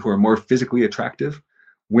seek men who are more physically attractive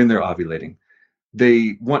when they're ovulating.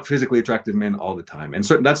 They want physically attractive men all the time. And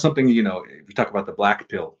so that's something, if you talk about the black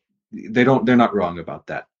pill, they're not wrong about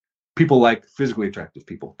that. People like physically attractive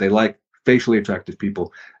people. They like facially attractive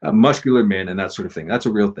people, muscular men, and that sort of thing. That's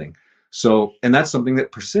a real thing. So, and that's something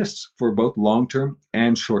that persists for both long-term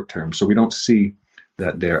and short-term. So we don't see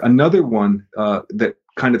that there. Another one that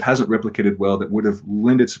kind of hasn't replicated well that would have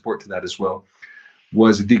lended support to that as well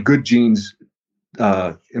was the good genes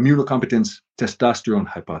immunocompetence testosterone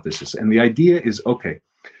hypothesis. And the idea is, okay,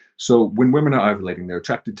 so when women are ovulating, they're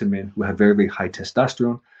attracted to men who have very, very high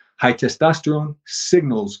testosterone. High testosterone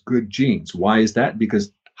signals good genes. Why is that?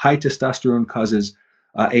 Because high testosterone causes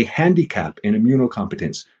a handicap in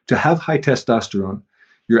immunocompetence. To have high testosterone,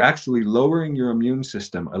 you're actually lowering your immune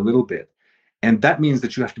system a little bit. And that means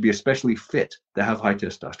that you have to be especially fit to have high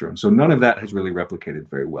testosterone. So none of that has really replicated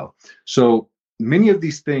very well. So many of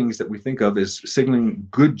these things that we think of as signaling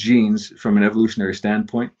good genes from an evolutionary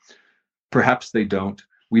standpoint, perhaps they don't.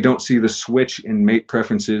 We don't see the switch in mate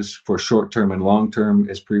preferences for short-term and long-term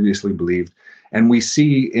as previously believed. And we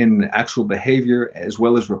see in actual behavior as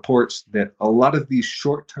well as reports that a lot of these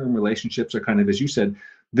short-term relationships are kind of, as you said,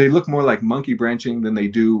 they look more like monkey branching than they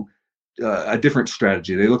do a different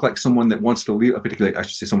strategy. They look like someone that wants to leave,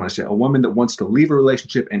 a woman that wants to leave a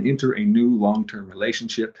relationship and enter a new long-term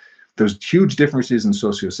relationship. There's huge differences in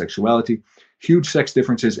sociosexuality, huge sex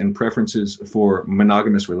differences in preferences for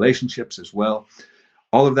monogamous relationships as well.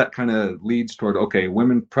 All of that kind of leads toward, okay,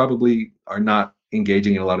 women probably are not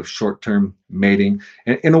engaging in a lot of short-term mating.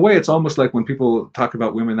 And in a way, it's almost like when people talk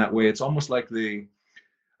about women that way, it's almost like they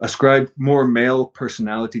ascribe more male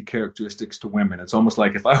personality characteristics to women. It's almost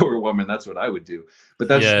like if I were a woman, that's what I would do. But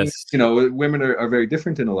that's, yes. Women are very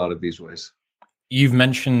different in a lot of these ways. You've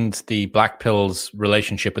mentioned the black pill's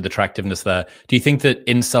relationship with attractiveness there. Do you think that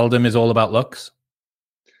inceldom is all about looks?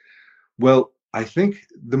 Well, I think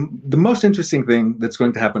the most interesting thing that's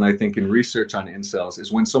going to happen, I think, in research on incels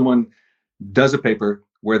is when someone does a paper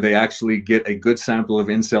where they actually get a good sample of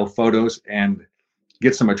incel photos and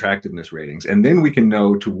get some attractiveness ratings. And then we can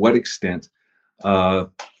know to what extent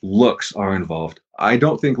looks are involved. I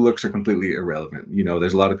don't think looks are completely irrelevant.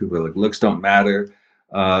 There's a lot of people that are like, looks don't matter.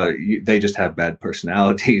 They just have bad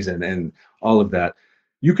personalities and all of that.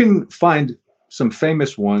 You can find some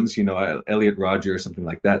famous ones, Elliot Rodger or something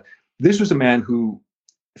like that. This was a man who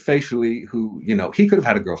facially, he could have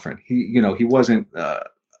had a girlfriend. He wasn't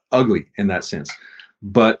ugly in that sense.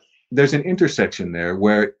 But there's an intersection there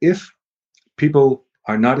where if people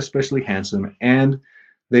are not especially handsome and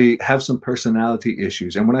they have some personality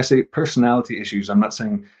issues, and when I say personality issues, I'm not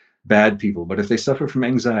saying bad people, but if they suffer from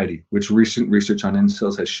anxiety, which recent research on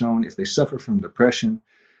incels has shown, if they suffer from depression,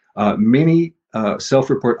 many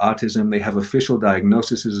self-report autism, they have official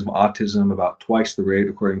diagnoses of autism about twice the rate,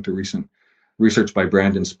 according to recent research by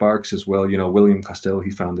Brandon Sparks as well. William Costello,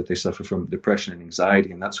 he found that they suffer from depression and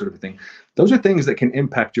anxiety and that sort of thing. Those are things that can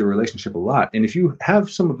impact your relationship a lot. And if you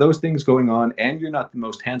have some of those things going on and you're not the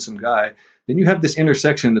most handsome guy, then you have this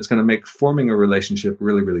intersection that's going to make forming a relationship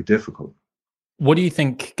really, really difficult. What do you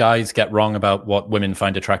think guys get wrong about what women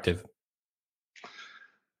find attractive?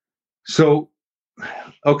 So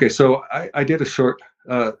I did a short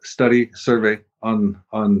survey on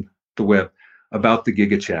the web about the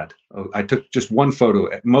Giga Chad. I took just one photo.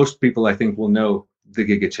 Most people, I think, will know the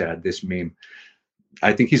Giga Chad, this meme.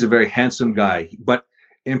 I think he's a very handsome guy, but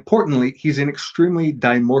importantly, he's an extremely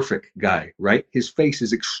dimorphic guy, right? His face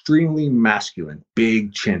is extremely masculine,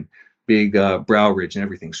 big chin, big brow ridge and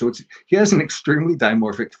everything. So he has an extremely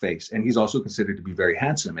dimorphic face, and he's also considered to be very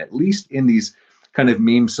handsome, at least in these kind of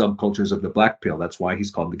meme subcultures of the black pill. That's why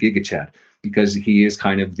he's called the Giga Chad, because he is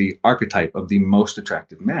kind of the archetype of the most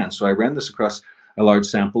attractive man. So I ran this across a large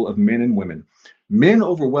sample of men and women. Men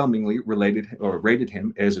overwhelmingly rated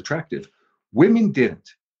him as attractive. Women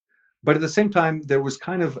didn't. But at the same time, there was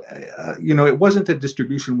kind of, it wasn't a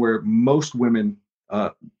distribution where most women, I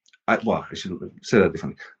should say that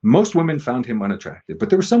differently. Most women found him unattractive, but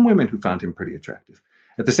there were some women who found him pretty attractive.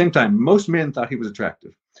 At the same time, most men thought he was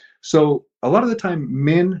attractive. So a lot of the time,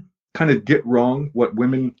 men kind of get wrong what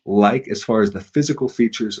women like as far as the physical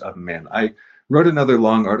features of men. I wrote another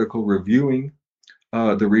long article reviewing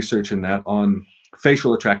the research in that on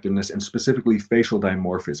facial attractiveness and specifically facial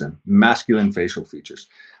dimorphism, masculine facial features.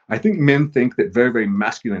 I think men think that very, very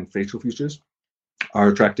masculine facial features are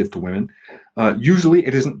attractive to women. Usually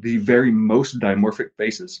it isn't the very most dimorphic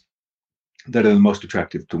faces that are the most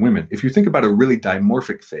attractive to women. If you think about a really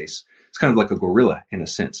dimorphic face, it's kind of like a gorilla in a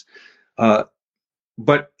sense.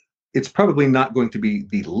 But it's probably not going to be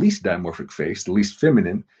the least dimorphic face, the least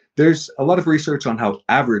feminine. There's a lot of research on how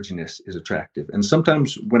averageness is attractive. And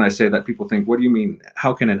sometimes when I say that, people think, what do you mean?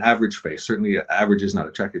 How can an average face? Certainly average is not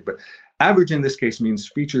attractive, but average in this case means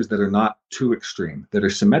features that are not too extreme, that are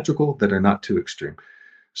symmetrical, that are not too extreme.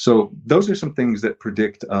 So those are some things that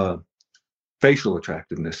predict facial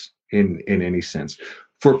attractiveness in any sense.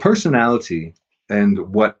 For personality, and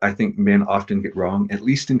what I think men often get wrong, at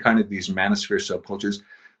least in kind of these manosphere subcultures,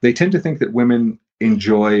 they tend to think that women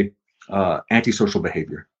enjoy antisocial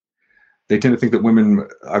behavior. They tend to think that women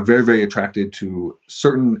are very, very attracted to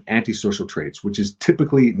certain antisocial traits, which is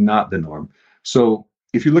typically not the norm. So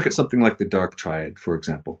if you look at something like the dark triad, for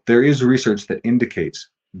example, there is research that indicates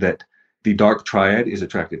that the dark triad is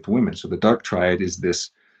attractive to women. So the dark triad is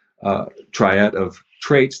this triad of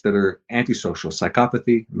traits that are antisocial: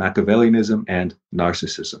 psychopathy, Machiavellianism, and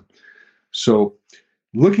narcissism. So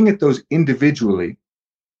looking at those individually,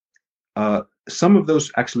 some of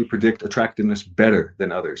those actually predict attractiveness better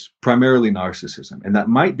than others, primarily narcissism. And that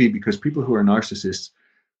might be because people who are narcissists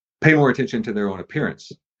pay more attention to their own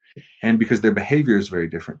appearance and because their behavior is very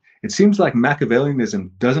different. It seems like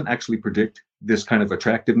Machiavellianism doesn't actually predict this kind of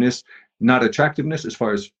attractiveness, not attractiveness as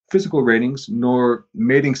far as physical ratings, nor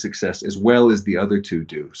mating success as well as the other two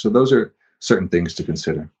do. So those are certain things to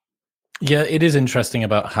consider. Yeah, it is interesting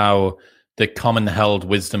about how the common held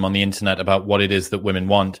wisdom on the internet about what it is that women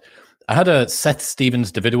want. I had a Seth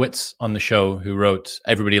Stephens-Davidowitz on the show who wrote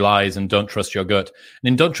Everybody Lies and Don't Trust Your Gut. And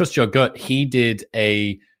in Don't Trust Your Gut, he did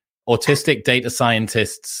a autistic data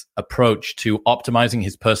scientist's approach to optimizing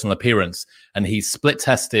his personal appearance. And he split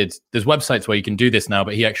tested, there's websites where you can do this now,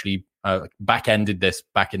 but he actually back-ended this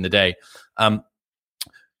back in the day.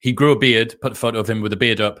 He grew a beard, put a photo of him with a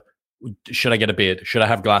beard up. Should I get a beard? Should I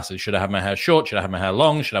have glasses? Should I have my hair short? Should I have my hair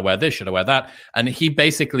long? Should I wear this? Should I wear that? And he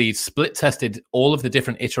basically split tested all of the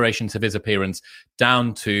different iterations of his appearance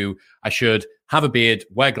down to I should have a beard,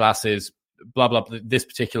 wear glasses, blah, blah, blah, this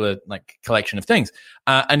particular like collection of things.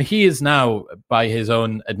 And he is now, by his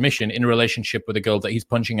own admission, in a relationship with a girl that he's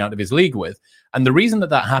punching out of his league with. And the reason that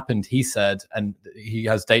that happened, he said, and he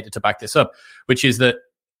has data to back this up, which is that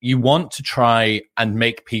you want to try and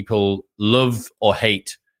make people love or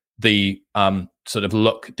hate the sort of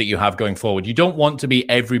look that you have going forward. You don't want to be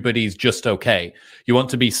everybody's just okay. You want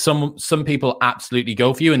to be some people absolutely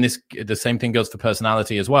go for you. And the same thing goes for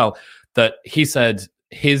personality as well. That he said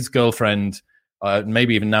his girlfriend,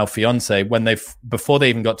 maybe even now fiance, before they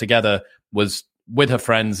even got together, was with her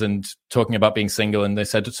friends and talking about being single. And they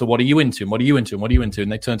said, so what are you into? And what are you into? And what are you into?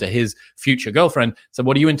 And they turned to his future girlfriend, said,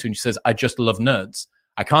 what are you into? And she says, I just love nerds.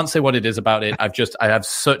 I can't say what it is about it. I have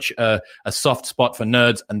such a soft spot for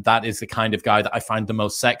nerds, and that is the kind of guy that I find the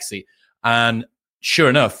most sexy. And sure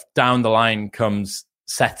enough, down the line comes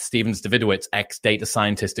Seth Stephens-Davidowitz, ex-data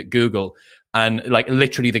scientist at Google, and like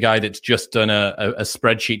literally the guy that's just done a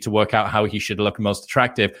spreadsheet to work out how he should look most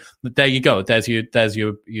attractive. But there you go. There's your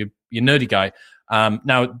nerdy guy.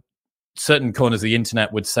 Now, certain corners of the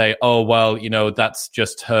internet would say, oh, well, that's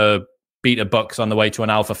just her beta bucks on the way to an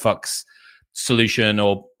alpha fucks solution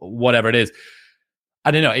or whatever it is.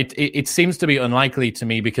 I don't know. It seems to be unlikely to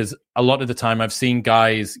me because a lot of the time I've seen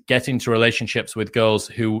guys get into relationships with girls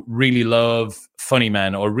who really love funny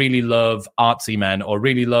men or really love artsy men or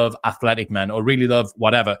really love athletic men or really love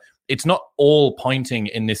whatever. It's not all pointing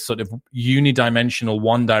in this sort of unidimensional,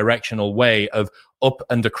 one-directional way of up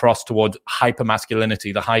and across toward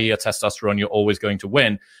hypermasculinity. The higher your testosterone, you're always going to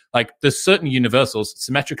win. Like there's certain universals,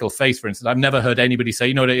 symmetrical face, for instance. I've never heard anybody say,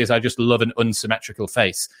 you know what it is? I just love an unsymmetrical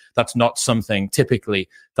face. That's not something typically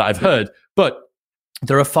that I've heard. But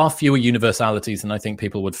there are far fewer universalities than I think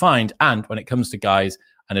people would find. And when it comes to guys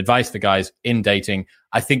and advice for guys in dating,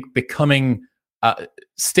 I think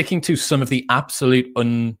sticking to some of the absolute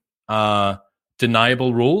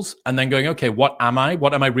deniable rules and then going, okay, what am I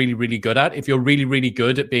really, really good at? If you're really, really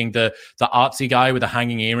good at being the artsy guy with a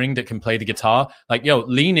hanging earring that can play the guitar, like,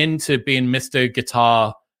 lean into being Mr.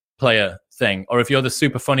 Guitar player thing, or if you're the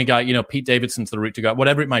super funny guy, you know, Pete Davidson's the route to go,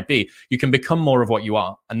 whatever it might be, you can become more of what you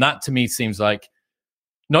are. And that to me seems like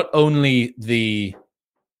not only the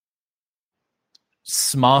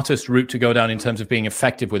smartest route to go down in terms of being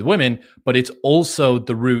effective with women, but it's also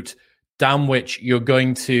the route down which you're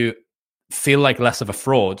going to feel like less of a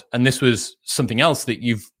fraud. And this was something else that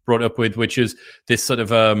you've brought up with, which is this sort of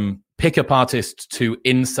pickup artist to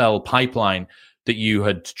incel pipeline that you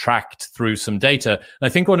had tracked through some data. And I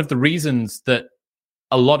think one of the reasons that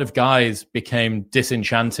a lot of guys became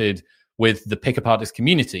disenchanted with the pickup artist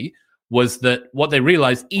community was that what they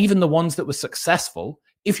realized, even the ones that were successful,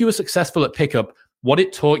 if you were successful at pickup, what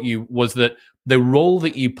it taught you was that the role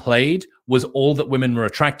that you played was all that women were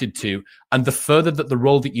attracted to. And the further that the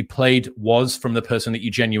role that you played was from the person that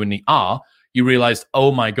you genuinely are, you realized,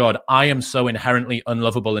 oh my God, I am so inherently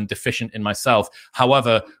unlovable and deficient in myself.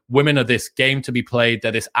 However, women are this game to be played.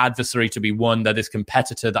 They're this adversary to be won. They're this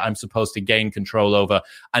competitor that I'm supposed to gain control over.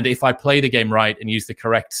 And if I play the game right and use the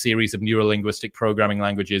correct series of neuro-linguistic programming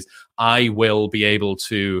languages, I will be able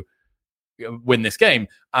to win this game.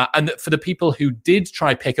 And for the people who did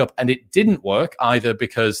try pickup and it didn't work, either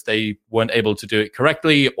because they weren't able to do it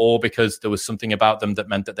correctly or because there was something about them that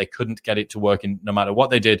meant that they couldn't get it to work in no matter what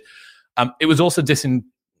they did, it was also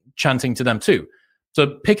disenchanting to them too. So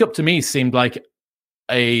pickup to me seemed like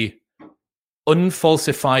a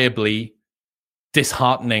unfalsifiably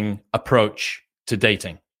disheartening approach to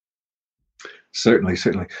dating. Certainly.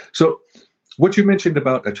 So what you mentioned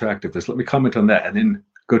about attractiveness, let me comment on that and then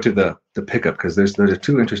go to the pickup, because there's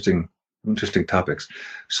two interesting topics.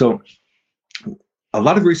 So a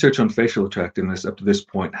lot of research on facial attractiveness up to this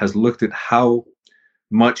point has looked at how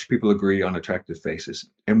much people agree on attractive faces.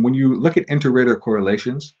 And when you look at inter-rater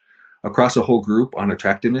correlations across a whole group on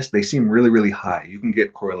attractiveness, they seem really, really high. You can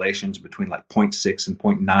get correlations between like 0.6 and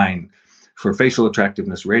 0.9 for facial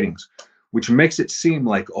attractiveness ratings, which makes it seem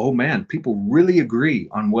like, oh man, people really agree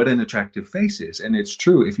on what an attractive face is. And it's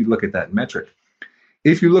true if you look at that metric.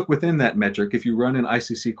 If you look within that metric, if you run an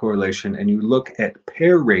ICC correlation and you look at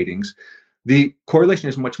pair ratings, the correlation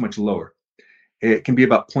is much, much lower. It can be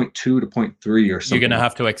about 0.2 to 0.3 or something. You're going to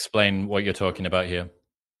have to explain what you're talking about here.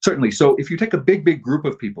 Certainly. So if you take a big group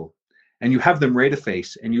of people and you have them rate a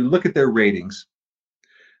face and you look at their ratings,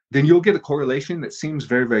 then you'll get a correlation that seems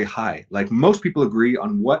very, very high. Like most people agree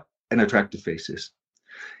on what an attractive face is.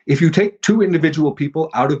 If you take two individual people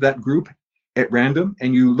out of that group at random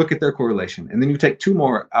and you look at their correlation, and then you take two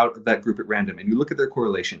more out of that group at random and you look at their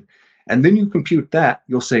correlation, and then you compute that,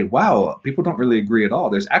 you'll say, wow, people don't really agree at all.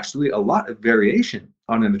 There's actually a lot of variation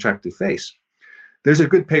on an attractive face. There's a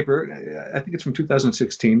good paper, I think it's from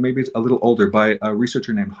 2016, maybe it's a little older, by a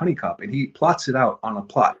researcher named Honeycup, and he plots it out on a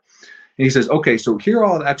plot. And he says, okay, so here are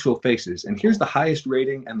all the actual faces, and here's the highest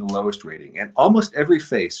rating and the lowest rating. And almost every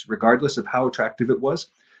face, regardless of how attractive it was,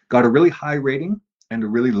 got a really high rating and a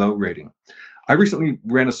really low rating. I recently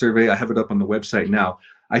ran a survey, I have it up on the website now.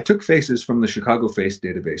 I took faces from the Chicago Face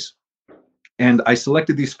database, and I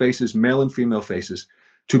selected these faces, male and female faces,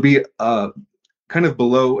 to be kind of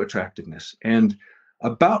below attractiveness. And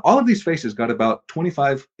about all of these faces got about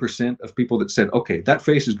 25% of people that said, okay, that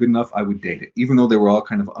face is good enough, I would date it, even though they were all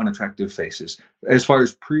kind of unattractive faces, as far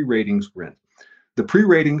as pre-ratings went. The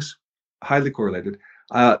pre-ratings, highly correlated.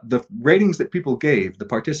 The ratings that people gave, the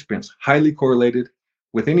participants, highly correlated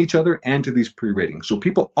within each other and to these pre-ratings. So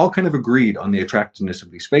people all kind of agreed on the attractiveness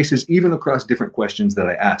of these faces, even across different questions that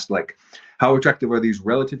I asked, like how attractive are these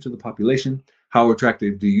relative to the population? How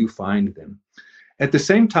attractive do you find them? At the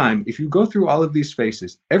same time, if you go through all of these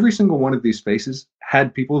faces, every single one of these faces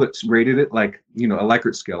had people that rated it like, you know, a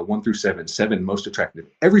Likert scale, 1 through 7, 7 most attractive.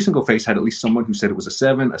 Every single face had at least someone who said it was a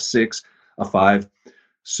 7, a 6, a 5.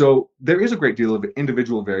 So there is a great deal of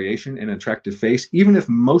individual variation in an attractive face. Even if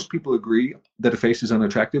most people agree that a face is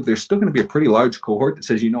unattractive, there's still going to be a pretty large cohort that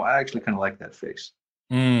says, you know, I actually kind of like that face.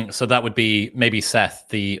 So that would be maybe Seth,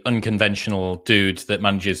 the unconventional dude that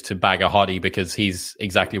manages to bag a hottie because he's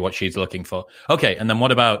exactly what she's looking for. Okay, and then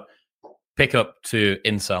what about pickup to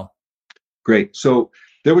incel? Great. So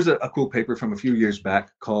there was a cool paper from a few years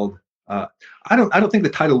back called I don't think the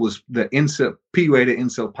title was the incel PUA to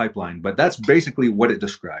incel pipeline, but that's basically what it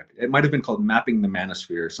described. It might have been called mapping the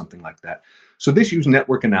manosphere or something like that. So this used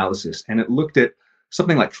network analysis, and it looked at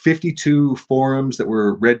something like 52 forums that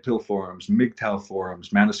were red pill forums, MGTOW forums,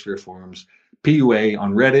 manosphere forums, PUA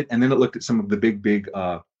on Reddit, and then it looked at some of the big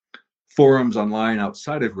forums online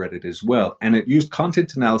outside of Reddit as well. And it used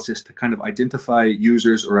content analysis to kind of identify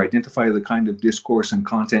users or identify the kind of discourse and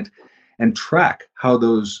content and track how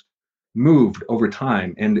those moved over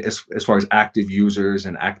time, and as far as active users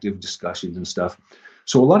and active discussions and stuff.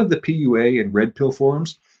 So a lot of the PUA and red pill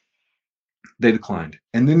forums, they declined.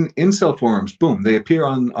 And then incel forums, boom, they appear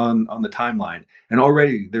on the timeline, and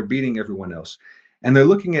already they're beating everyone else. And they're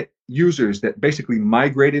looking at users that basically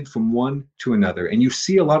migrated from one to another. And you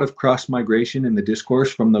see a lot of cross migration in the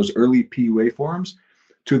discourse from those early PUA forums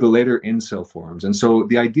to the later incel forums. And so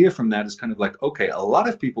the idea from that is kind of like, okay, a lot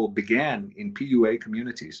of people began in PUA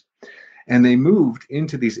communities and they moved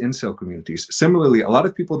into these incel communities. Similarly, a lot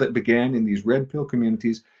of people that began in these red pill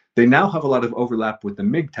communities, they now have a lot of overlap with the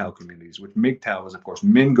MGTOW communities, which MGTOW is, of course,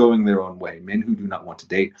 men going their own way, men who do not want to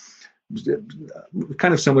date.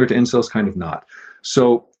 Kind of similar to incels, kind of not.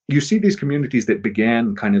 So you see these communities that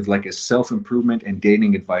began kind of like as self-improvement and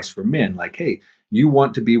dating advice for men, like, hey, you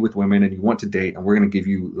want to be with women and you want to date, and we're going to give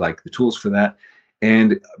you like the tools for that.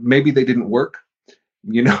 And maybe they didn't work,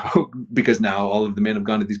 because now all of the men have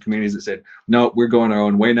gone to these communities that said, no, we're going our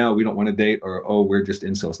own way now. We don't want to date, or, oh, we're just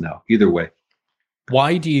incels now. Either way.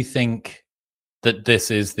 Why do you think that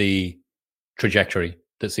this is the trajectory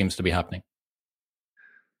that seems to be happening?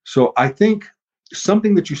 So I think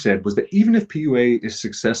something that you said was that even if PUA is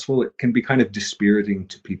successful, it can be kind of dispiriting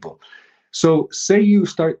to people. So say you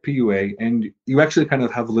start PUA and you actually kind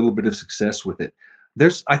of have a little bit of success with it.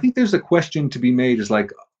 I think there's a question to be made, is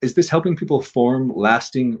like, is this helping people form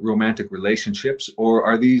lasting romantic relationships, or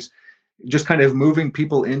are these just kind of moving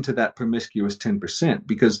people into that promiscuous 10%?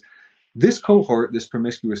 Because this cohort, this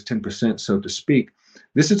promiscuous 10%, so to speak,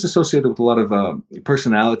 this is associated with a lot of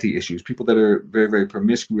personality issues. People that are very, very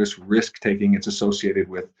promiscuous, risk-taking, it's associated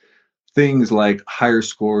with things like higher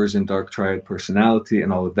scores in dark triad personality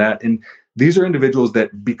and all of that. And these are individuals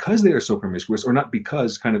that, because they are so promiscuous, or not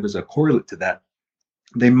because, kind of as a correlate to that,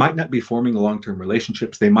 they might not be forming long-term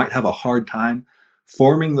relationships. They might have a hard time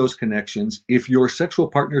forming those connections. If your sexual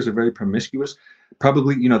partners are very promiscuous,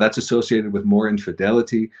 probably, that's associated with more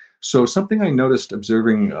infidelity. So something I noticed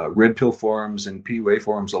observing red pill forums and PUA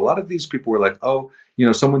forums, a lot of these people were like, oh,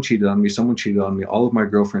 someone cheated on me. All of my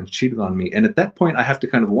girlfriends cheated on me. And at that point, I have to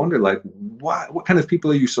kind of wonder, like, what kind of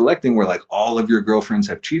people are you selecting where like all of your girlfriends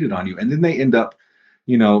have cheated on you? And then they end up,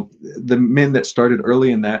 the men that started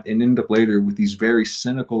early in that and end up later with these very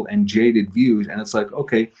cynical and jaded views. And it's like,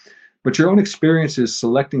 okay, but your own experiences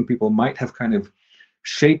selecting people might have kind of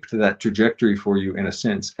shaped that trajectory for you in a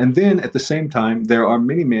sense. And then at the same time, there are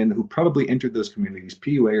many men who probably entered those communities,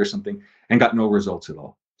 PUA or something, and got no results at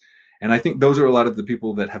all. And I think those are a lot of the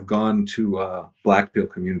people that have gone to black pill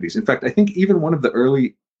communities. In fact, I think even one of the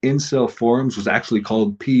early incel forums was actually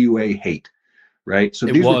called PUA Hate, right? So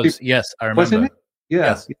it was, yes, I remember. Wasn't it?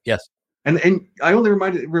 Yeah. Yes. And I only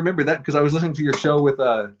remember that because I was listening to your show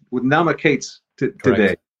with Nama Cates today.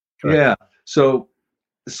 Correct. Yeah. So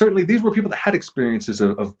certainly these were people that had experiences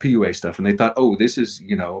of PUA stuff, and they thought, oh, this is,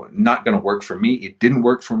 not going to work for me. It didn't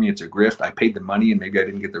work for me. It's a grift. I paid the money and maybe I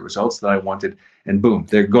didn't get the results that I wanted. And boom,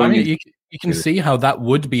 they're going. You can see how that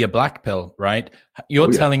would be a black pill, right?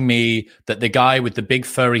 You're telling me that the guy with the big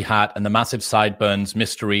furry hat and the massive sideburns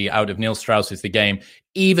mystery out of Neil Strauss's The Game,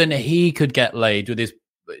 even he could get laid with his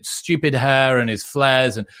stupid hair and his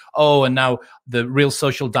flares, and now the Real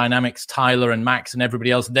Social Dynamics, Tyler and Max and everybody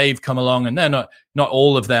else, they've come along, and they're not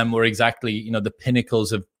all of them were exactly the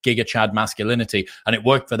pinnacles of Giga Chad masculinity, and it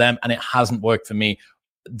worked for them and it hasn't worked for me,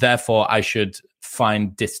 therefore I should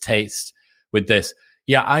find distaste with this.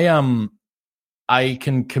 I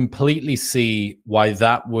can completely see why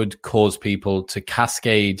that would cause people to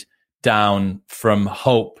cascade down from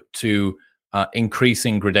hope to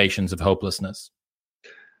increasing gradations of hopelessness.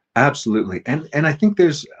 Absolutely. And I think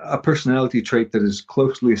there's a personality trait that is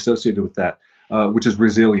closely associated with that, which is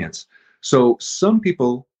resilience. So some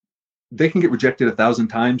people, they can get rejected 1,000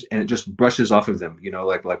 times and it just brushes off of them,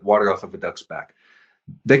 like water off of a duck's back.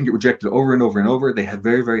 They can get rejected over and over and over. They have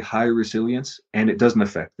very, very high resilience and it doesn't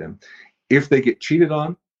affect them. If they get cheated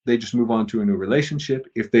on, they just move on to a new relationship.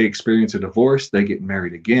 If they experience a divorce, they get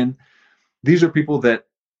married again. These are people that,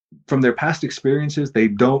 from their past experiences, they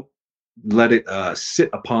don't let it sit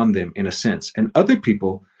upon them in a sense. And other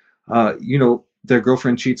people, their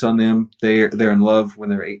girlfriend cheats on them. They're in love when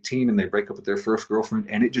they're 18 and they break up with their first girlfriend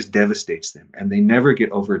and it just devastates them and they never get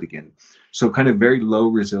over it again. So kind of very low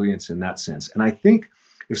resilience in that sense. And I think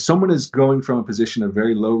if someone is going from a position of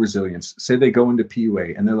very low resilience, say they go into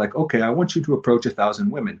PUA and they're like, okay, I want you to approach 1,000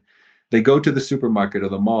 women. They go to the supermarket or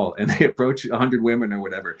the mall and they approach 100 women or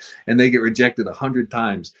whatever, and they get rejected 100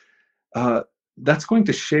 times. That's going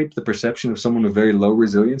to shape the perception of someone with very low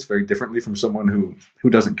resilience very differently from someone who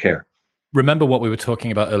doesn't care. Remember what we were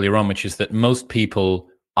talking about earlier on, which is that most people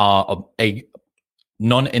are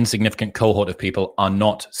non-insignificant cohort of people are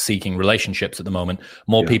not seeking relationships at the moment.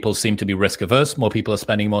 More people seem to be risk averse. More people are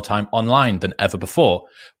spending more time online than ever before.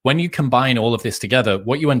 When you combine all of this together,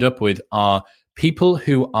 what you end up with are people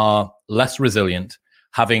who are less resilient,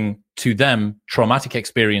 having to them traumatic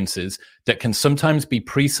experiences that can sometimes be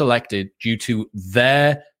pre-selected due to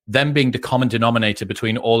them being the common denominator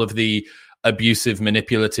between all of the abusive,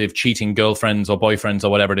 manipulative, cheating girlfriends or boyfriends or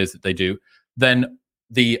whatever it is that they do. Then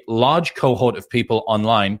the large cohort of people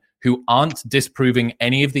online who aren't disproving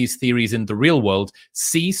any of these theories in the real world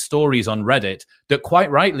see stories on Reddit that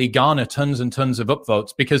quite rightly garner tons and tons of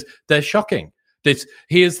upvotes because they're shocking.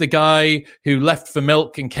 Here's the guy who left for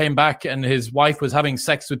milk and came back, and his wife was having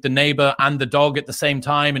sex with the neighbor and the dog at the same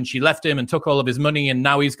time, and she left him and took all of his money, and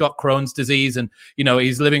now he's got Crohn's disease, and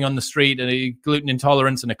he's living on the street, and gluten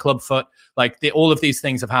intolerance and a club foot. Like all of these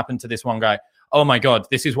things have happened to this one guy. Oh my God,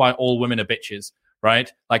 this is why all women are bitches,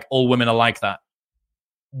 right? Like all women are like that.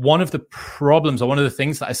 One of the problems, or one of the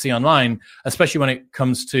things that I see online, especially when it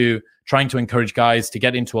comes to trying to encourage guys to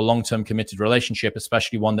get into a long-term committed relationship,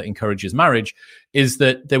 especially one that encourages marriage, is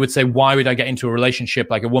that they would say, why would I get into a relationship?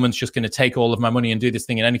 Like a woman's just going to take all of my money and do this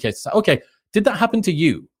thing in any case. It's like, okay, did that happen to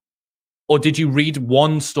you? Or did you read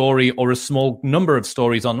one story or a small number of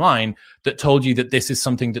stories online that told you that this is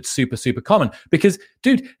something that's super, super common? Because,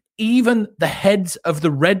 dude, even the heads of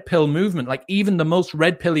the red pill movement, like even the most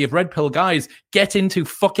red pilly of red pill guys, get into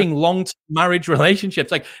fucking long-term marriage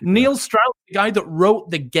relationships. Like Neil Strauss, the guy that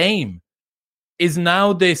wrote The Game, is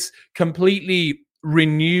now this completely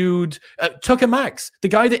renewed Tucker Max, the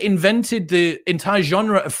guy that invented the entire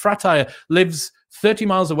genre of fratire, lives 30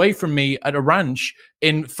 miles away from me at a ranch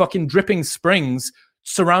in fucking Dripping Springs,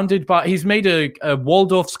 surrounded by, he's made a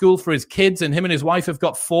Waldorf school for his kids, and him and his wife have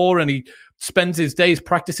got 4, and he spends his days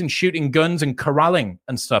practicing shooting guns and corralling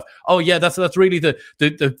and stuff. Oh yeah, that's really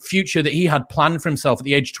the future that he had planned for himself at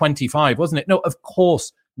the age 25, wasn't it? No, of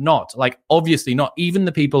course not. Like, obviously not. Even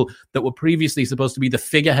the people that were previously supposed to be the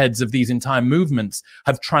figureheads of these entire movements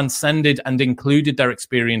have transcended and included their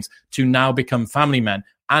experience to now become family men.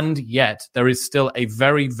 And yet there is still a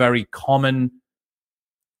very, very common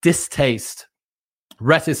distaste,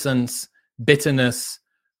 reticence, bitterness,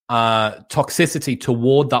 toxicity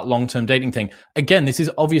toward that long-term dating thing. Again, this is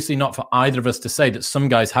obviously not for either of us to say that some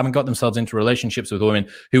guys haven't got themselves into relationships with women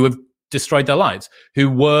who have destroyed their lives, who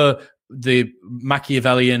were the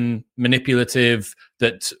Machiavellian, manipulative,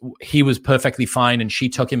 that he was perfectly fine and she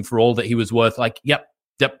took him for all that he was worth. Like, yep,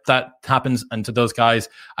 that happens. And to those guys,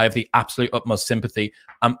 I have the absolute utmost sympathy.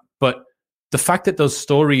 But the fact that those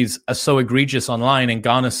stories are so egregious online and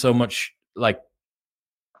garner so much like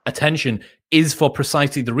attention is for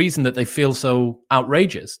precisely the reason that they feel so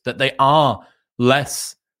outrageous, that they are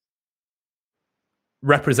less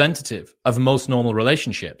representative of most normal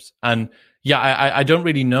relationships. And yeah, I don't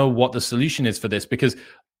really know what the solution is for this, because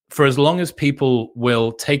for as long as people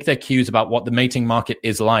will take their cues about what the mating market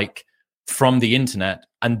is like from the internet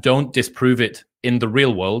and don't disprove it in the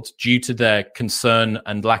real world due to their concern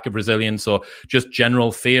and lack of resilience or just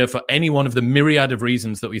general fear for any one of the myriad of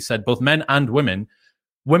reasons that we've said, both men and women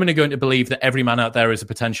are going to believe that every man out there is a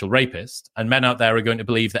potential rapist, and men out there are going to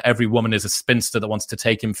believe that every woman is a spinster that wants to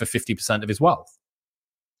take him for 50% of his wealth.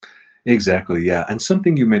 Exactly, yeah. And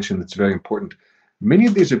something you mentioned that's very important. Many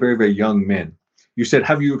of these are very, very young men. You said,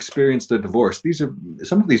 have you experienced a divorce?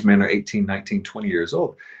 Some of these men are 18, 19, 20 years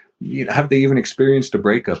old. Have they even experienced a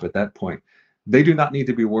breakup at that point? They do not need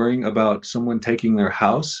to be worrying about someone taking their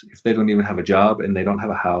house if they don't even have a job and they don't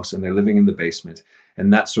have a house and they're living in the basement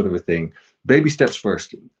and that sort of a thing. Baby steps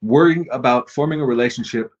first. Worrying about forming a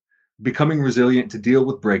relationship, becoming resilient to deal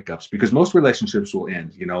with breakups, because most relationships will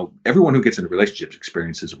end. Everyone who gets into relationships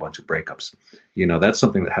experiences a bunch of breakups. That's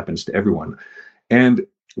something that happens to everyone. And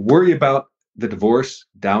worry about the divorce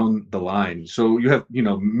down the line. So you have,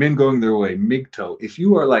 men going their way, MGTOW. If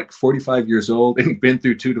you are like 45 years old and you've been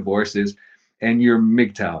through 2 divorces and you're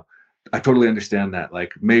MGTOW, I totally understand that.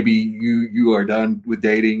 Like maybe you are done with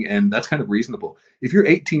dating, and that's kind of reasonable. If you're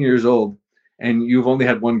 18 years old and you've only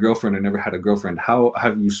had one girlfriend or never had a girlfriend, how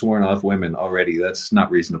have you sworn off women already? That's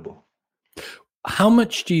not reasonable. How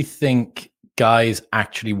much do you think guys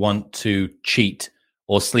actually want to cheat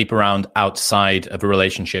or sleep around outside of a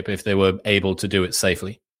relationship if they were able to do it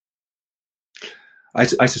safely? I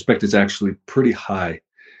suspect it's actually pretty high.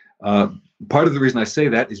 Part of the reason I say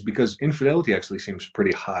that is because infidelity actually seems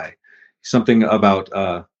pretty high. Something about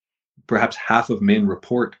perhaps half of men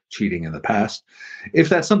report cheating in the past. If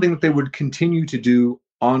that's something that they would continue to do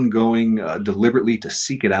ongoing, deliberately to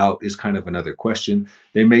seek it out, is kind of another question.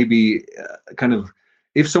 They may be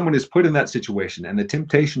if someone is put in that situation and the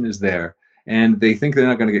temptation is there and they think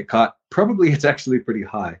they're not going to get caught, probably it's actually pretty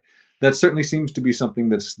high. That certainly seems to be something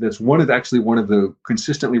that's one of the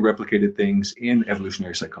consistently replicated things in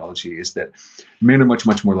evolutionary psychology, is that men are much,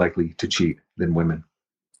 much more likely to cheat than women.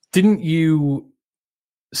 Didn't you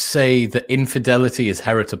say that infidelity is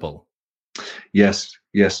heritable? Yes,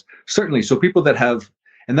 certainly. So people that have,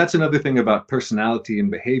 and that's another thing about personality and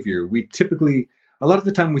behavior. We typically, a lot of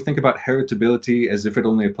the time, we think about heritability as if it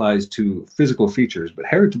only applies to physical features, but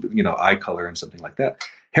eye color and something like that.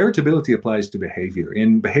 Heritability applies to behavior.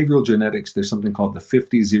 In behavioral genetics, there's something called the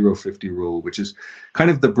 50-0-50 rule, which is kind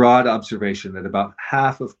of the broad observation that about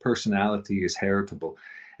half of personality is heritable.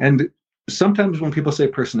 And sometimes when people say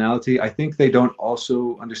personality, I think they don't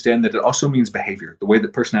also understand that it also means behavior, the way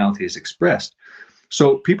that personality is expressed.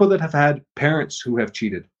 So people that have had parents who have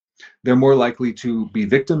cheated, they're more likely to be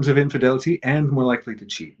victims of infidelity and more likely to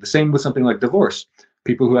cheat. The same with something like divorce.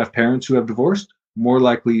 People who have parents who have divorced, more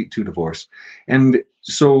likely to divorce. And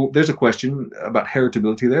so there's a question about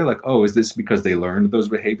heritability there, like, oh, is this because they learned those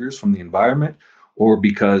behaviors from the environment, or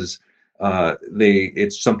because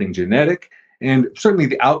it's something genetic? And certainly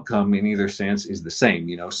the outcome in either sense is the same.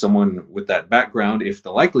 Someone with that background, if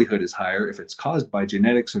the likelihood is higher, if it's caused by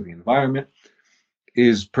genetics or the environment,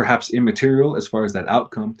 is perhaps immaterial as far as that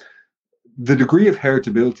outcome. The degree of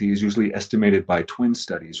heritability is usually estimated by twin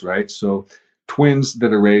studies, right? So twins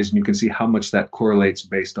that are raised, and you can see how much that correlates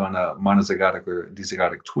based on a monozygotic or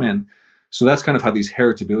dizygotic twin. So that's kind of how these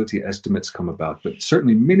heritability estimates come about. But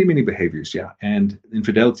certainly many, many behaviors, yeah, and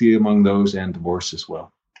infidelity among those, and divorce as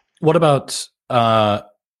well. What about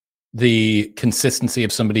the consistency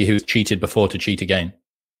of somebody who's cheated before to cheat again?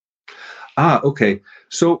 Okay.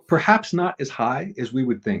 So perhaps not as high as we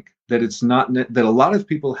would think. That it's not that a lot of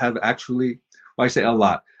people have actually. Well, I say a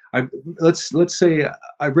lot. Let's say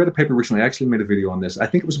I read a paper recently. I actually made a video on this. I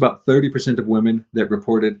think it was about 30% of women that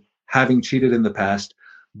reported having cheated in the past,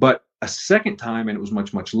 but a second time, and it was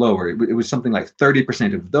much, much lower. It was something like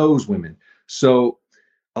 30% of those women. So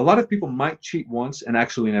a lot of people might cheat once and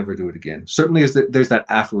actually never do it again. Certainly, there's that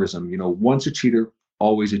aphorism, once a cheater,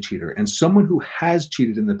 always a cheater. And someone who has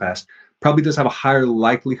cheated in the past probably does have a higher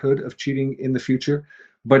likelihood of cheating in the future,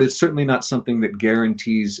 but it's certainly not something that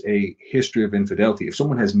guarantees a history of infidelity. If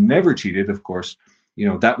someone has never cheated, of course,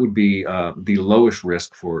 that would be the lowest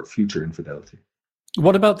risk for future infidelity.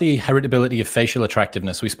 What about the heritability of facial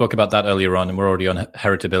attractiveness? We spoke about that earlier on, and we're already on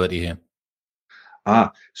heritability here.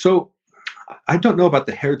 So I don't know about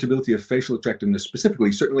the heritability of facial attractiveness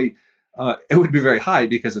specifically. Certainly, it would be very high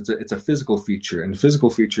because it's a physical feature, and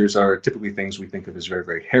physical features are typically things we think of as very,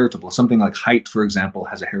 very heritable. Something like height, for example,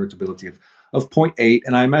 has a heritability of 0.8,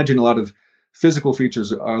 and I imagine a lot of physical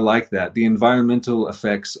features are like that. The environmental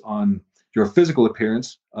effects on your physical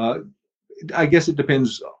appearance, I guess it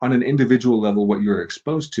depends on an individual level what you're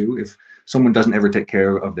exposed to. If someone doesn't ever take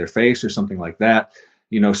care of their face or something like that,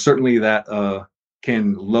 certainly that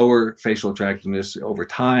can lower facial attractiveness over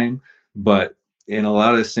time, but in a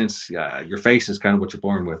lot of sense, your face is kind of what you're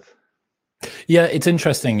born with. Yeah, it's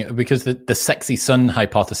interesting because the sexy sun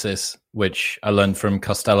hypothesis, which I learned from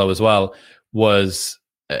Costello as well, was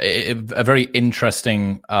a very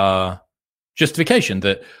interesting justification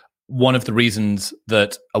that one of the reasons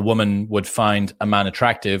that a woman would find a man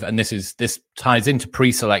attractive, and this ties into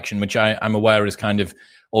pre-selection, which I'm aware has kind of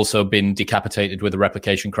also been decapitated with the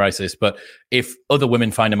replication crisis. But if other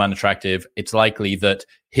women find a man attractive, it's likely that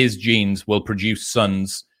his genes will produce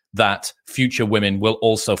sons that future women will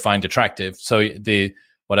also find attractive. So the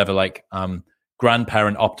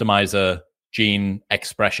grandparent optimizer gene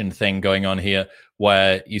expression thing going on here,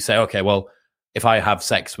 where you say, okay, well, if I have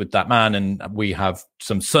sex with that man and we have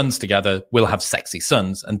some sons together, we'll have sexy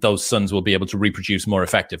sons, and those sons will be able to reproduce more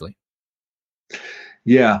effectively.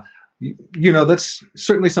 Yeah. That's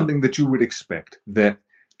certainly something that you would expect, that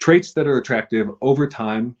traits that are attractive over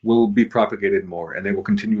time will be propagated more and they will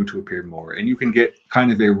continue to appear more. And you can get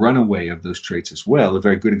kind of a runaway of those traits as well. A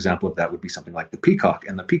very good example of that would be something like the peacock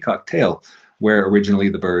and the peacock tail, where originally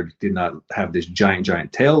the bird did not have this giant,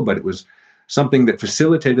 giant tail, but it was something that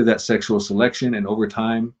facilitated that sexual selection and over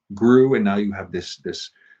time grew. And now you have this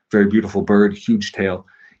very beautiful bird, huge tail,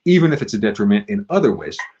 even if it's a detriment in other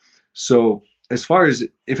ways. So as far as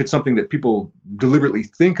if it's something that people deliberately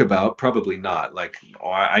think about, probably not. Like,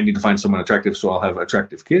 I need to find someone attractive so I'll have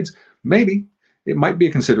attractive kids. Maybe it might be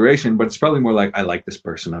a consideration, but it's probably more like, I like this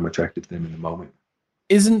person, I'm attracted to them in the moment.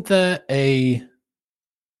 Isn't there a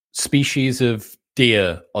species of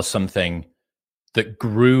deer or something that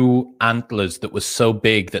grew antlers that was so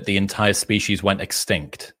big that the entire species went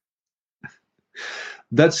extinct?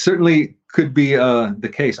 That certainly could be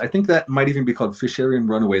the case. I think that might even be called Fisherian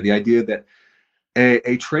runaway, the idea that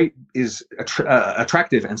a trait is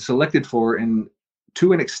attractive and selected for in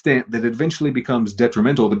to an extent that eventually becomes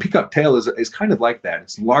detrimental. The peacock tail is kind of like that.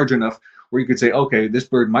 It's large enough where you could say, okay, this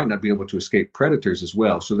bird might not be able to escape predators as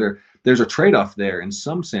well. So there's a trade-off there in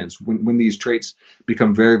some sense when these traits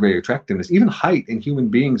become very, very attractiveness. Even height in human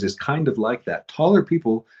beings is kind of like that. Taller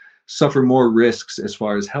people suffer more risks as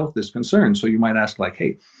far as health is concerned. So you might ask, like,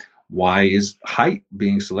 hey, why is height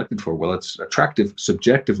being selected for? Well, it's attractive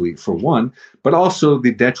subjectively for one, but also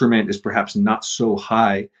the detriment is perhaps not so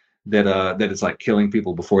high that it's like killing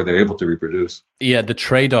people before they're able to reproduce. Yeah, the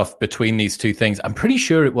trade-off between these two things. I'm pretty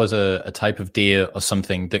sure it was a type of deer or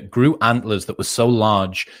something that grew antlers that was so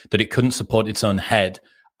large that it couldn't support its own head.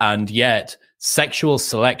 And yet sexual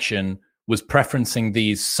selection was preferencing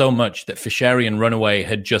these so much that Fisherian runaway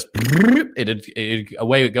had just,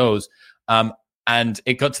 away it goes. And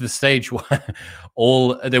it got to the stage where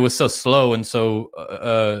they were so slow and so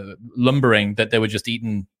lumbering that they were just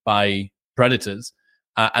eaten by predators.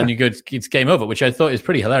 And it's game over, which I thought is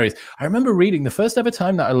pretty hilarious. I remember reading the first ever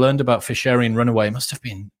time that I learned about Fisherian runaway must have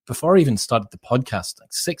been before I even started the podcast,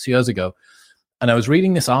 like 6 years ago. And I was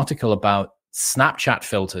reading this article about Snapchat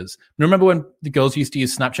filters. And remember when the girls used to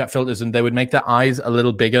use Snapchat filters and they would make their eyes a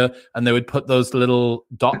little bigger and they would put those little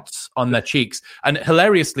dots on their cheeks. And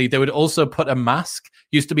hilariously, they would also put a mask,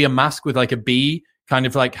 used to be a mask with like a bee, kind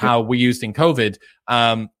of like how we used in COVID,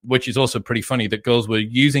 which is also pretty funny that girls were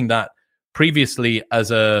using that previously as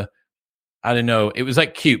I don't know, it was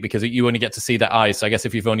like cute because you only get to see their eyes. So I guess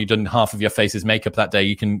if you've only done half of your face's makeup that day,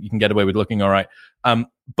 you can get away with looking all right.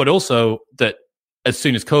 But also that as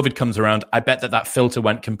soon as COVID comes around, I bet that filter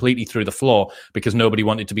went completely through the floor because nobody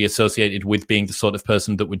wanted to be associated with being the sort of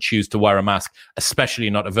person that would choose to wear a mask, especially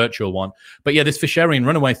not a virtual one. But yeah, this Fisherian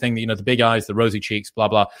runaway thing, the big eyes, the rosy cheeks, blah,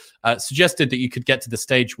 blah, suggested that you could get to the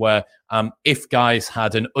stage where if guys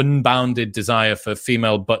had an unbounded desire for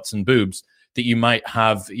female butts and boobs, that you might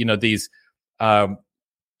have, these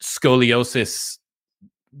scoliosis,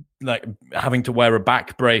 like having to wear a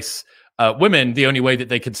back brace. Women, the only way that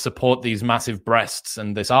they could support these massive breasts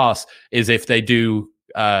and this arse is if they do,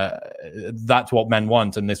 that's what men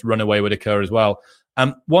want, and this runaway would occur as well.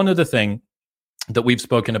 One other thing that we've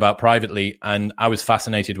spoken about privately, and I was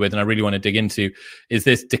fascinated with, and I really want to dig into, is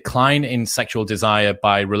this decline in sexual desire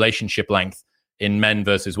by relationship length in men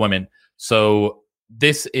versus women. So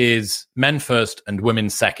this is men first and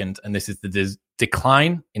women second, and this is the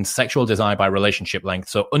decline in sexual desire by relationship length.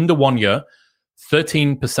 So under 1 year,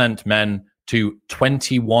 13% men to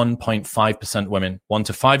 21.5% women. 1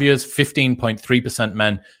 to 5 years, 15.3%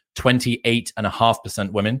 men,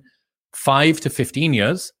 28.5% women. 5 to 15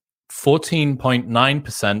 years,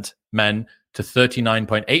 14.9% men to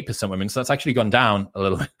 39.8% women. So that's actually gone down a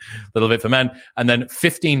little bit for men. And then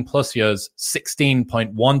 15 plus years,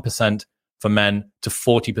 16.1% for men to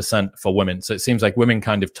 40% for women. So it seems like women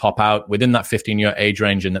kind of top out within that 15-year age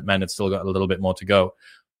range and that men have still got a little bit more to go.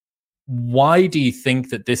 Why do you think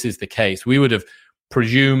that this is the case? We would have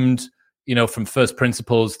presumed, from first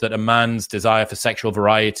principles that a man's desire for sexual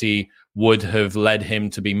variety would have led him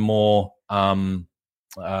to be more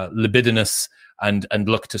libidinous and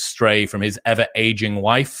look to stray from his ever-aging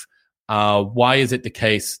wife. Why is it the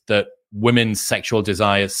case that women's sexual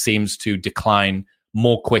desire seems to decline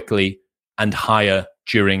more quickly and higher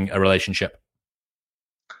during a relationship?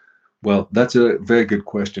 Well, that's a very good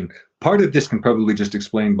question. Part of this can probably just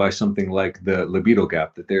explain by something like the libido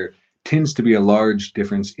gap, that there tends to be a large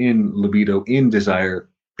difference in libido, in desire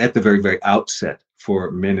at the very, very outset for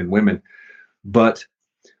men and women. But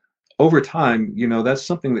over time, that's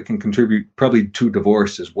something that can contribute probably to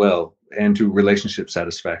divorce as well and to relationship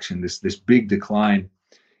satisfaction, this big decline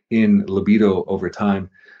in libido over time.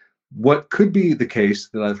 What could be the case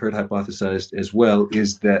that I've heard hypothesized as well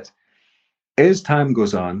is that as time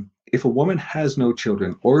goes on, if a woman has no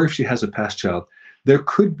children or if she has a past child, there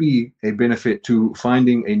could be a benefit to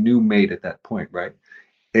finding a new mate at that point, right?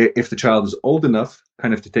 If the child is old enough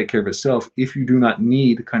kind of to take care of itself, if you do not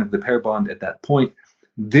need kind of the pair bond at that point,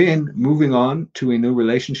 then moving on to a new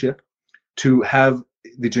relationship to have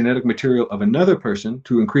the genetic material of another person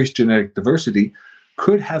to increase genetic diversity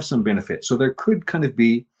could have some benefit. So there could kind of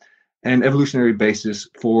be an evolutionary basis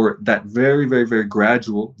for that very, very, very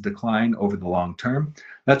gradual decline over the long term.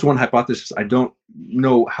 That's one hypothesis. I don't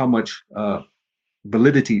know how much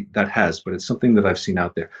validity that has, but it's something that I've seen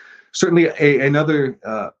out there. Certainly another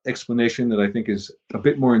explanation that I think is a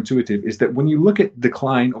bit more intuitive is that when you look at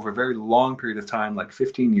decline over a very long period of time, like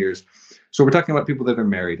 15 years, so we're talking about people that are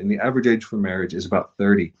married, and the average age for marriage is about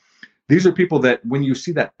 30. These are people that when you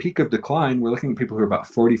see that peak of decline, we're looking at people who are about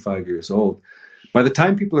 45 years old. By the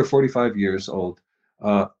time people are 45 years old,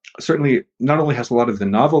 Uh, Certainly, not only has a lot of the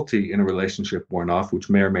novelty in a relationship worn off, which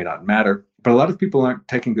may or may not matter, but a lot of people aren't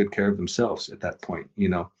taking good care of themselves at that point.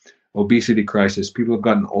 Obesity crisis, people have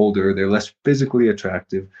gotten older, they're less physically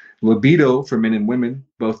attractive. Libido for men and women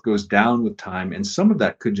both goes down with time. And some of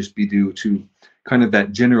that could just be due to kind of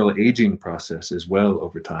that general aging process as well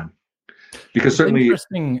over time. Because certainly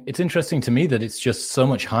it's interesting to me that it's just so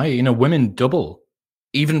much higher. Women double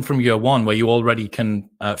even from year one, where you already can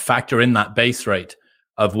factor in that base rate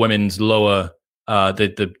of women's lower,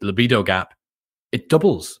 the libido gap. It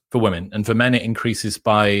doubles for women, and for men it increases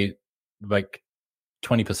by like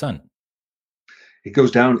 20%. It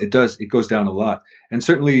goes down. It does. It goes down a lot. And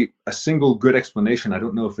certainly a single good explanation, I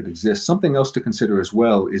don't know if it exists. Something else to consider as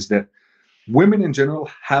well is that women in general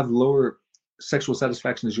have lower sexual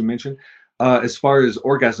satisfaction, as you mentioned, as far as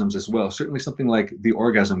orgasms as well. Certainly something like the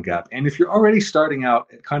orgasm gap. And if you're already starting out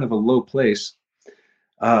at kind of a low place,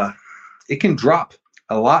 it can drop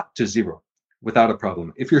a lot to zero without a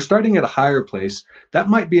problem. If you're starting at a higher place, that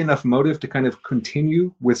might be enough motive to kind of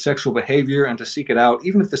continue with sexual behavior and to seek it out,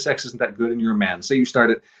 even if the sex isn't that good and you're a man. Say you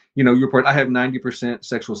start at, you report, I have 90%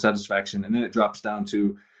 sexual satisfaction, and then it drops down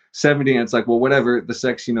to 70, and it's like, well, whatever, the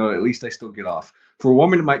sex, at least I still get off. For a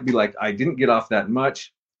woman, it might be like, I didn't get off that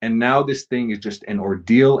much, and now this thing is just an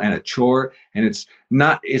ordeal and a chore, and it's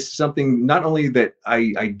something not only that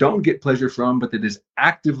I don't get pleasure from, but that is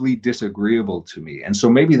actively disagreeable to me. And so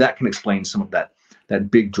maybe that can explain some of that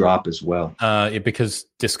big drop as well. Because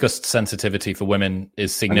disgust sensitivity for women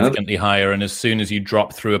is significantly higher, and as soon as you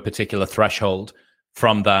drop through a particular threshold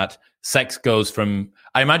from that, sex goes from,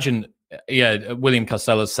 I imagine, William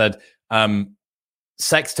Costello said,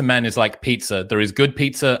 sex to men is like pizza. There is good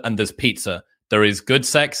pizza and there's pizza. There is good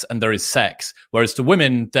sex and there is sex. Whereas to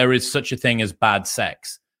women, there is such a thing as bad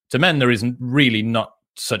sex. To men, there isn't really not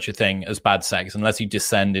such a thing as bad sex, unless you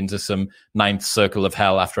descend into some ninth circle of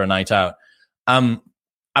hell after a night out. I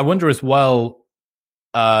wonder as well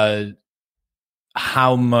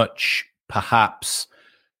how much perhaps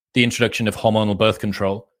the introduction of hormonal birth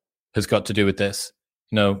control has got to do with this.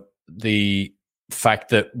 The fact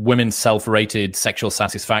that women's self-rated sexual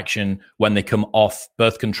satisfaction when they come off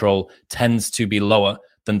birth control tends to be lower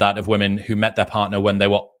than that of women who met their partner when they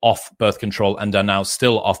were off birth control and are now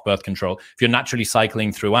still off birth control. If you're naturally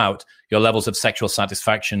cycling throughout, your levels of sexual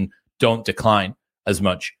satisfaction don't decline as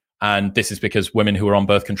much. And this is because women who are on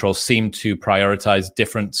birth control seem to prioritize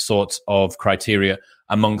different sorts of criteria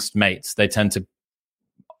amongst mates. They tend to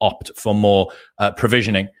opt for more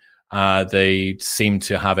provisioning. They seem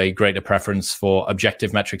to have a greater preference for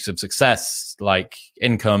objective metrics of success, like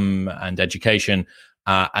income and education.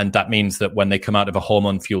 And that means that when they come out of a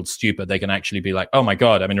hormone-fueled stupor, they can actually be like, oh my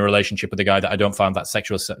God, I'm in a relationship with a guy that I don't find that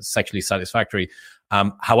sexually satisfactory.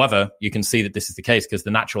 However, you can see that this is the case because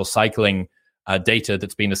the natural cycling data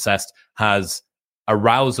that's been assessed has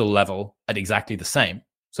arousal level at exactly the same.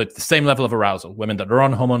 So it's the same level of arousal, women that are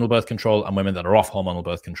on hormonal birth control and women that are off hormonal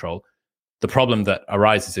birth control. The problem that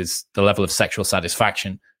arises is the level of sexual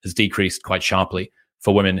satisfaction has decreased quite sharply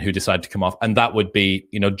for women who decide to come off. And that would be,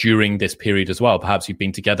 during this period as well. Perhaps you've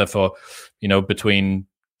been together for, between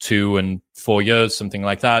 2 and 4 years, something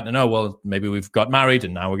like that. And maybe we've got married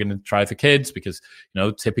and now we're going to try for kids because,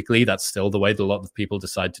 typically that's still the way that a lot of people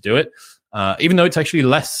decide to do it. Even though it's actually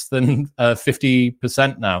less than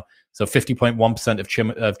 50% now. So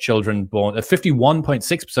 50.1% of children born,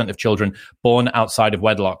 51.6% of children born outside of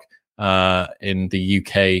wedlock in the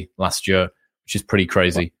UK last year, which is pretty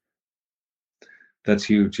crazy. That's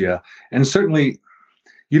huge, yeah. And certainly,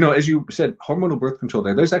 as you said, hormonal birth control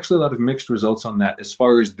there's actually a lot of mixed results on that as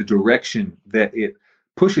far as the direction that it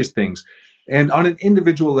pushes things. And on an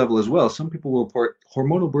individual level as well, some people will report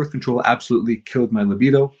hormonal birth control absolutely killed my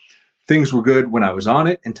libido. Things were good when I was on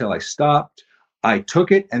it until I stopped. I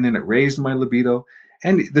took it and then it raised my libido.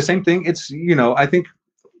 And the same thing, it's, I think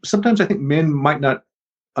men might not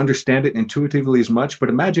understand it intuitively as much, but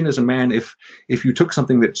imagine as a man if you took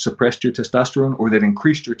something that suppressed your testosterone or that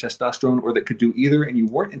increased your testosterone or that could do either and you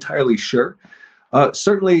weren't entirely sure,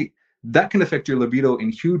 certainly that can affect your libido in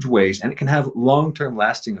huge ways and it can have long-term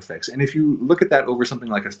lasting effects. And if you look at that over something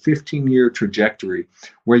like a 15-year trajectory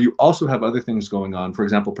where you also have other things going on, for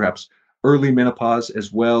example, perhaps early menopause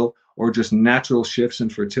as well, or just natural shifts in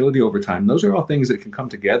fertility over time, those are all things that can come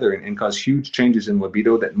together and cause huge changes in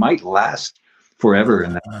libido that might last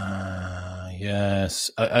forever. Yes.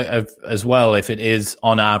 As well, if it is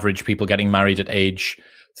on average people getting married at age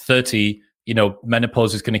 30,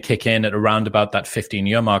 menopause is going to kick in at around about that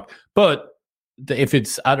 15-year mark. But if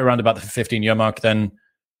it's at around about the 15-year mark, then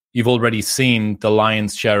you've already seen the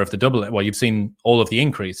lion's share of the double. Well, you've seen all of the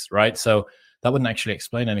increase, right? So that wouldn't actually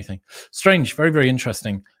explain anything. Strange, very, very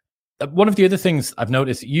interesting. One of the other things I've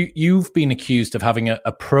noticed, you've been accused of having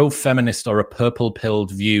a pro-feminist or a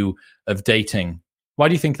purple-pilled view of dating. Why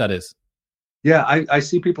do you think that is? Yeah, I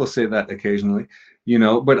see people say that occasionally, you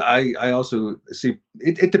know, but I also see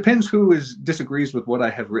it depends who disagrees with what I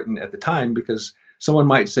have written at the time, because someone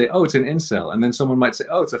might say, oh, it's an incel, and then someone might say,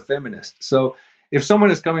 oh, it's a feminist. So if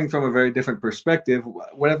someone is coming from a very different perspective,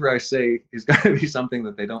 whatever I say is going to be something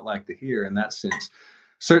that they don't like to hear in that sense.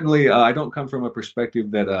 Certainly, I don't come from a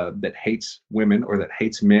perspective that hates women or that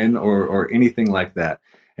hates men or anything like that.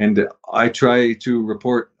 And I try to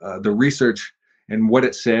report the research and what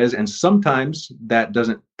it says. And sometimes that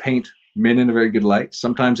doesn't paint men in a very good light.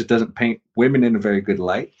 Sometimes it doesn't paint women in a very good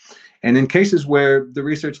light. And in cases where the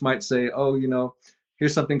research might say, oh, you know,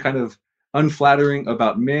 here's something kind of unflattering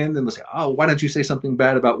about men, then they'll say, oh, why don't you say something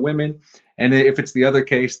bad about women? And if it's the other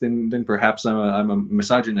case, then perhaps I'm a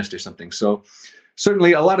misogynist or something. So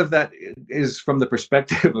certainly a lot of that is from the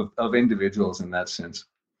perspective of individuals in that sense.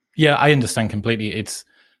 Yeah, I understand completely. It's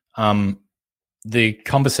the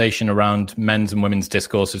conversation around men's and women's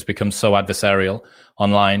discourse has become so adversarial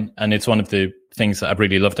online. And it's one of the things that I've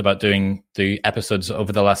really loved about doing the episodes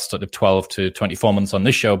over the last sort of 12 to 24 months on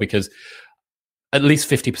this show, because at least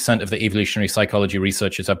 50% of the evolutionary psychology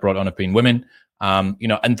researchers I've brought on have been women, you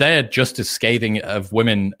know, and they're just as scathing of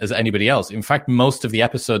women as anybody else. In fact, most of the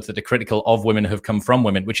episodes that are critical of women have come from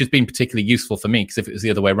women, which has been particularly useful for me, because if it was the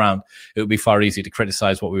other way around, it would be far easier to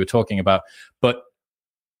criticize what we were talking about. But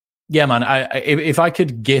yeah, man, if I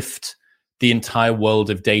could gift the entire world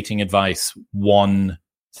of dating advice one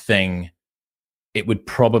thing, it would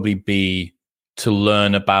probably be to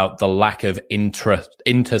learn about the lack of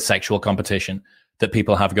intersexual competition that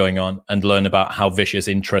people have going on, and learn about how vicious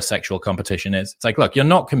intrasexual competition is. It's like, look, you're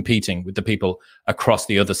not competing with the people across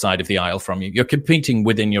the other side of the aisle from you. You're competing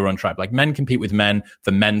within your own tribe. Like, men compete with men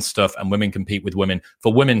for men's stuff, and women compete with women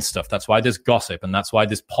for women's stuff. That's why there's gossip, and that's why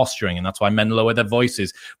there's posturing, and that's why men lower their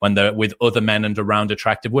voices when they're with other men and around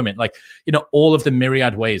attractive women. Like, you know, all of the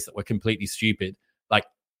myriad ways that we're completely stupid. Like,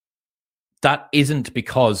 that isn't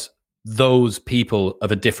because those people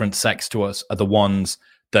of a different sex to us are the ones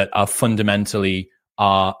that are fundamentally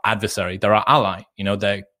our adversary. They're our ally. You know,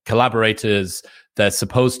 they're collaborators. They're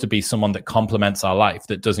supposed to be someone that complements our life,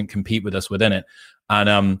 that doesn't compete with us within it.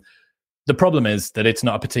 And the problem is that it's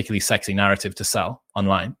not a particularly sexy narrative to sell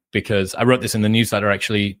online, because I wrote this in the newsletter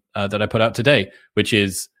actually that I put out today, which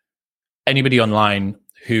is anybody online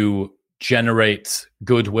who generates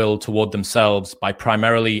goodwill toward themselves by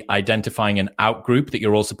primarily identifying an out group that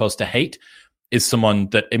you're all supposed to hate is someone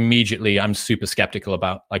that immediately I'm super skeptical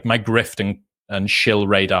about. Like, my grift and shill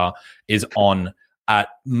radar is on at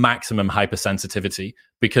maximum hypersensitivity,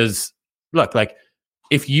 because look, like,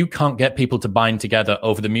 if you can't get people to bind together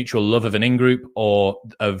over the mutual love of an in-group or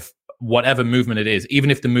of whatever movement it is, even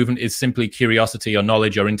if the movement is simply curiosity or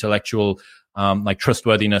knowledge or intellectual like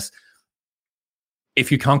trustworthiness, if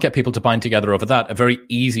you can't get people to bind together over that, a very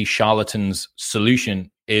easy charlatan's solution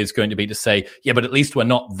is going to be to say, yeah, but at least we're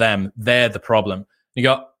not them. They're the problem. You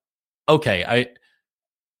go, okay,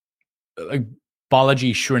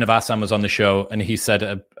 Balaji Srinivasan was on the show, and he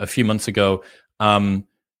said a few months ago,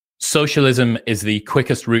 socialism is the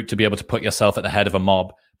quickest route to be able to put yourself at the head of a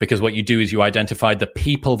mob, because what you do is you identify the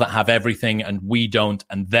people that have everything and we don't,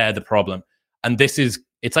 and they're the problem. And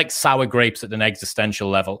it's like sour grapes at an existential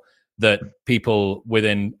level that people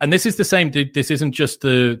within, and this is the same, this isn't just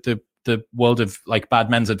the world of like bad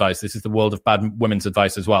men's advice, this is the world of bad women's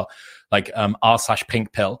advice as well, like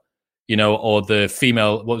r/pink pill, you know, or the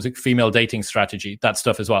female dating strategy, that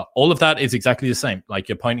stuff as well. All of that is exactly the same. Like,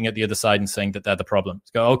 you're pointing at the other side and saying that they're the problem.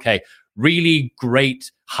 Go, okay, really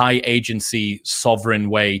great high agency sovereign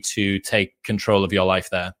way to take control of your life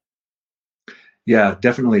there. Yeah,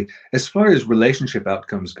 definitely. As far as relationship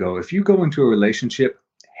outcomes go, if you go into a relationship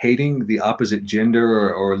hating the opposite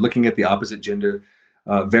gender or looking at the opposite gender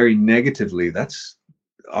very negatively, that's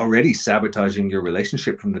already sabotaging your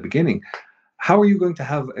relationship from the beginning. How are you going to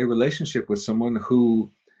have a relationship with someone who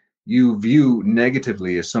you view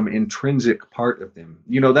negatively as some intrinsic part of them?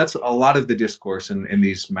 You know, that's a lot of the discourse in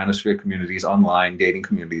these manosphere communities, online dating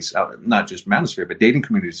communities, not just manosphere, but dating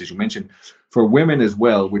communities, as you mentioned, for women as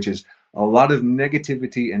well, which is a lot of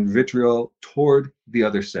negativity and vitriol toward the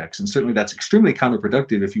other sex. And certainly that's extremely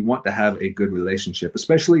counterproductive if you want to have a good relationship.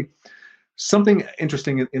 Especially, something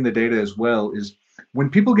interesting in the data as well is when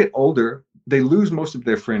people get older, they lose most of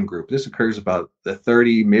their friend group. This occurs about the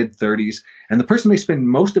mid 30s. And the person they spend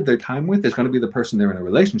most of their time with is going to be the person they're in a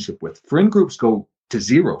relationship with. Friend groups go to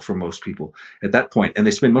zero for most people at that point. And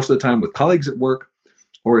they spend most of the time with colleagues at work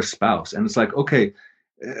or a spouse. And it's like, okay,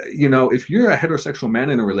 if you're a heterosexual man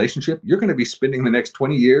in a relationship, you're going to be spending the next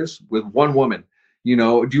 20 years with one woman.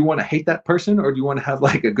 Do you want to hate that person, or do you want to have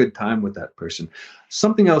like a good time with that person?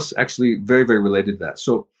 Something else actually very, very related to that.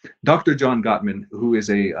 So Dr. John Gottman, who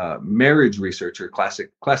is a marriage researcher,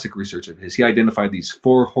 classic research of his, he identified these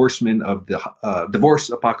four horsemen of the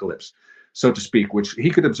divorce apocalypse, so to speak, which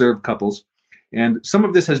he could observe couples. And some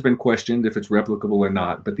of this has been questioned if it's replicable or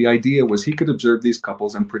not. But the idea was he could observe these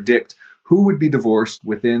couples and predict who would be divorced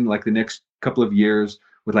within like the next couple of years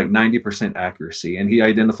with like 90% accuracy. And he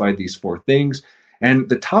identified these four things. And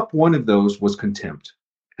the top one of those was contempt.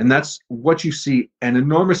 And that's what you see an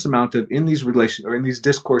enormous amount of in these in these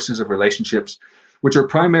discourses of relationships, which are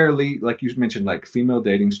primarily, like you mentioned, like female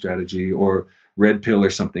dating strategy or red pill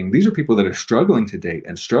or something. These are people that are struggling to date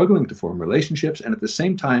and struggling to form relationships. And at the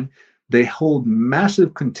same time, they hold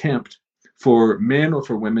massive contempt for men or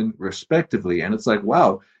for women, respectively. And it's like,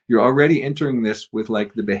 wow, you're already entering this with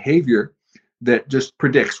like the behavior that just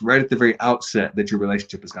predicts right at the very outset that your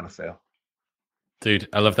relationship is going to fail. Dude,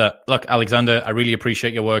 I love that. Look, Alexander, I really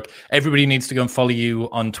appreciate your work. Everybody needs to go and follow you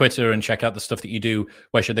on Twitter and check out the stuff that you do.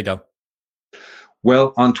 Where should they go?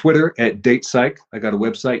 Well, on Twitter at DatePsych. I got a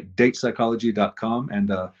website, datepsychology.com, and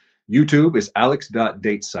YouTube is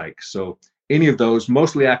alex.datepsych. So any of those,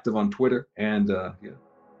 mostly active on Twitter. And yeah.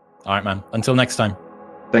 All right, man. Until next time.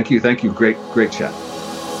 Thank you. Great chat.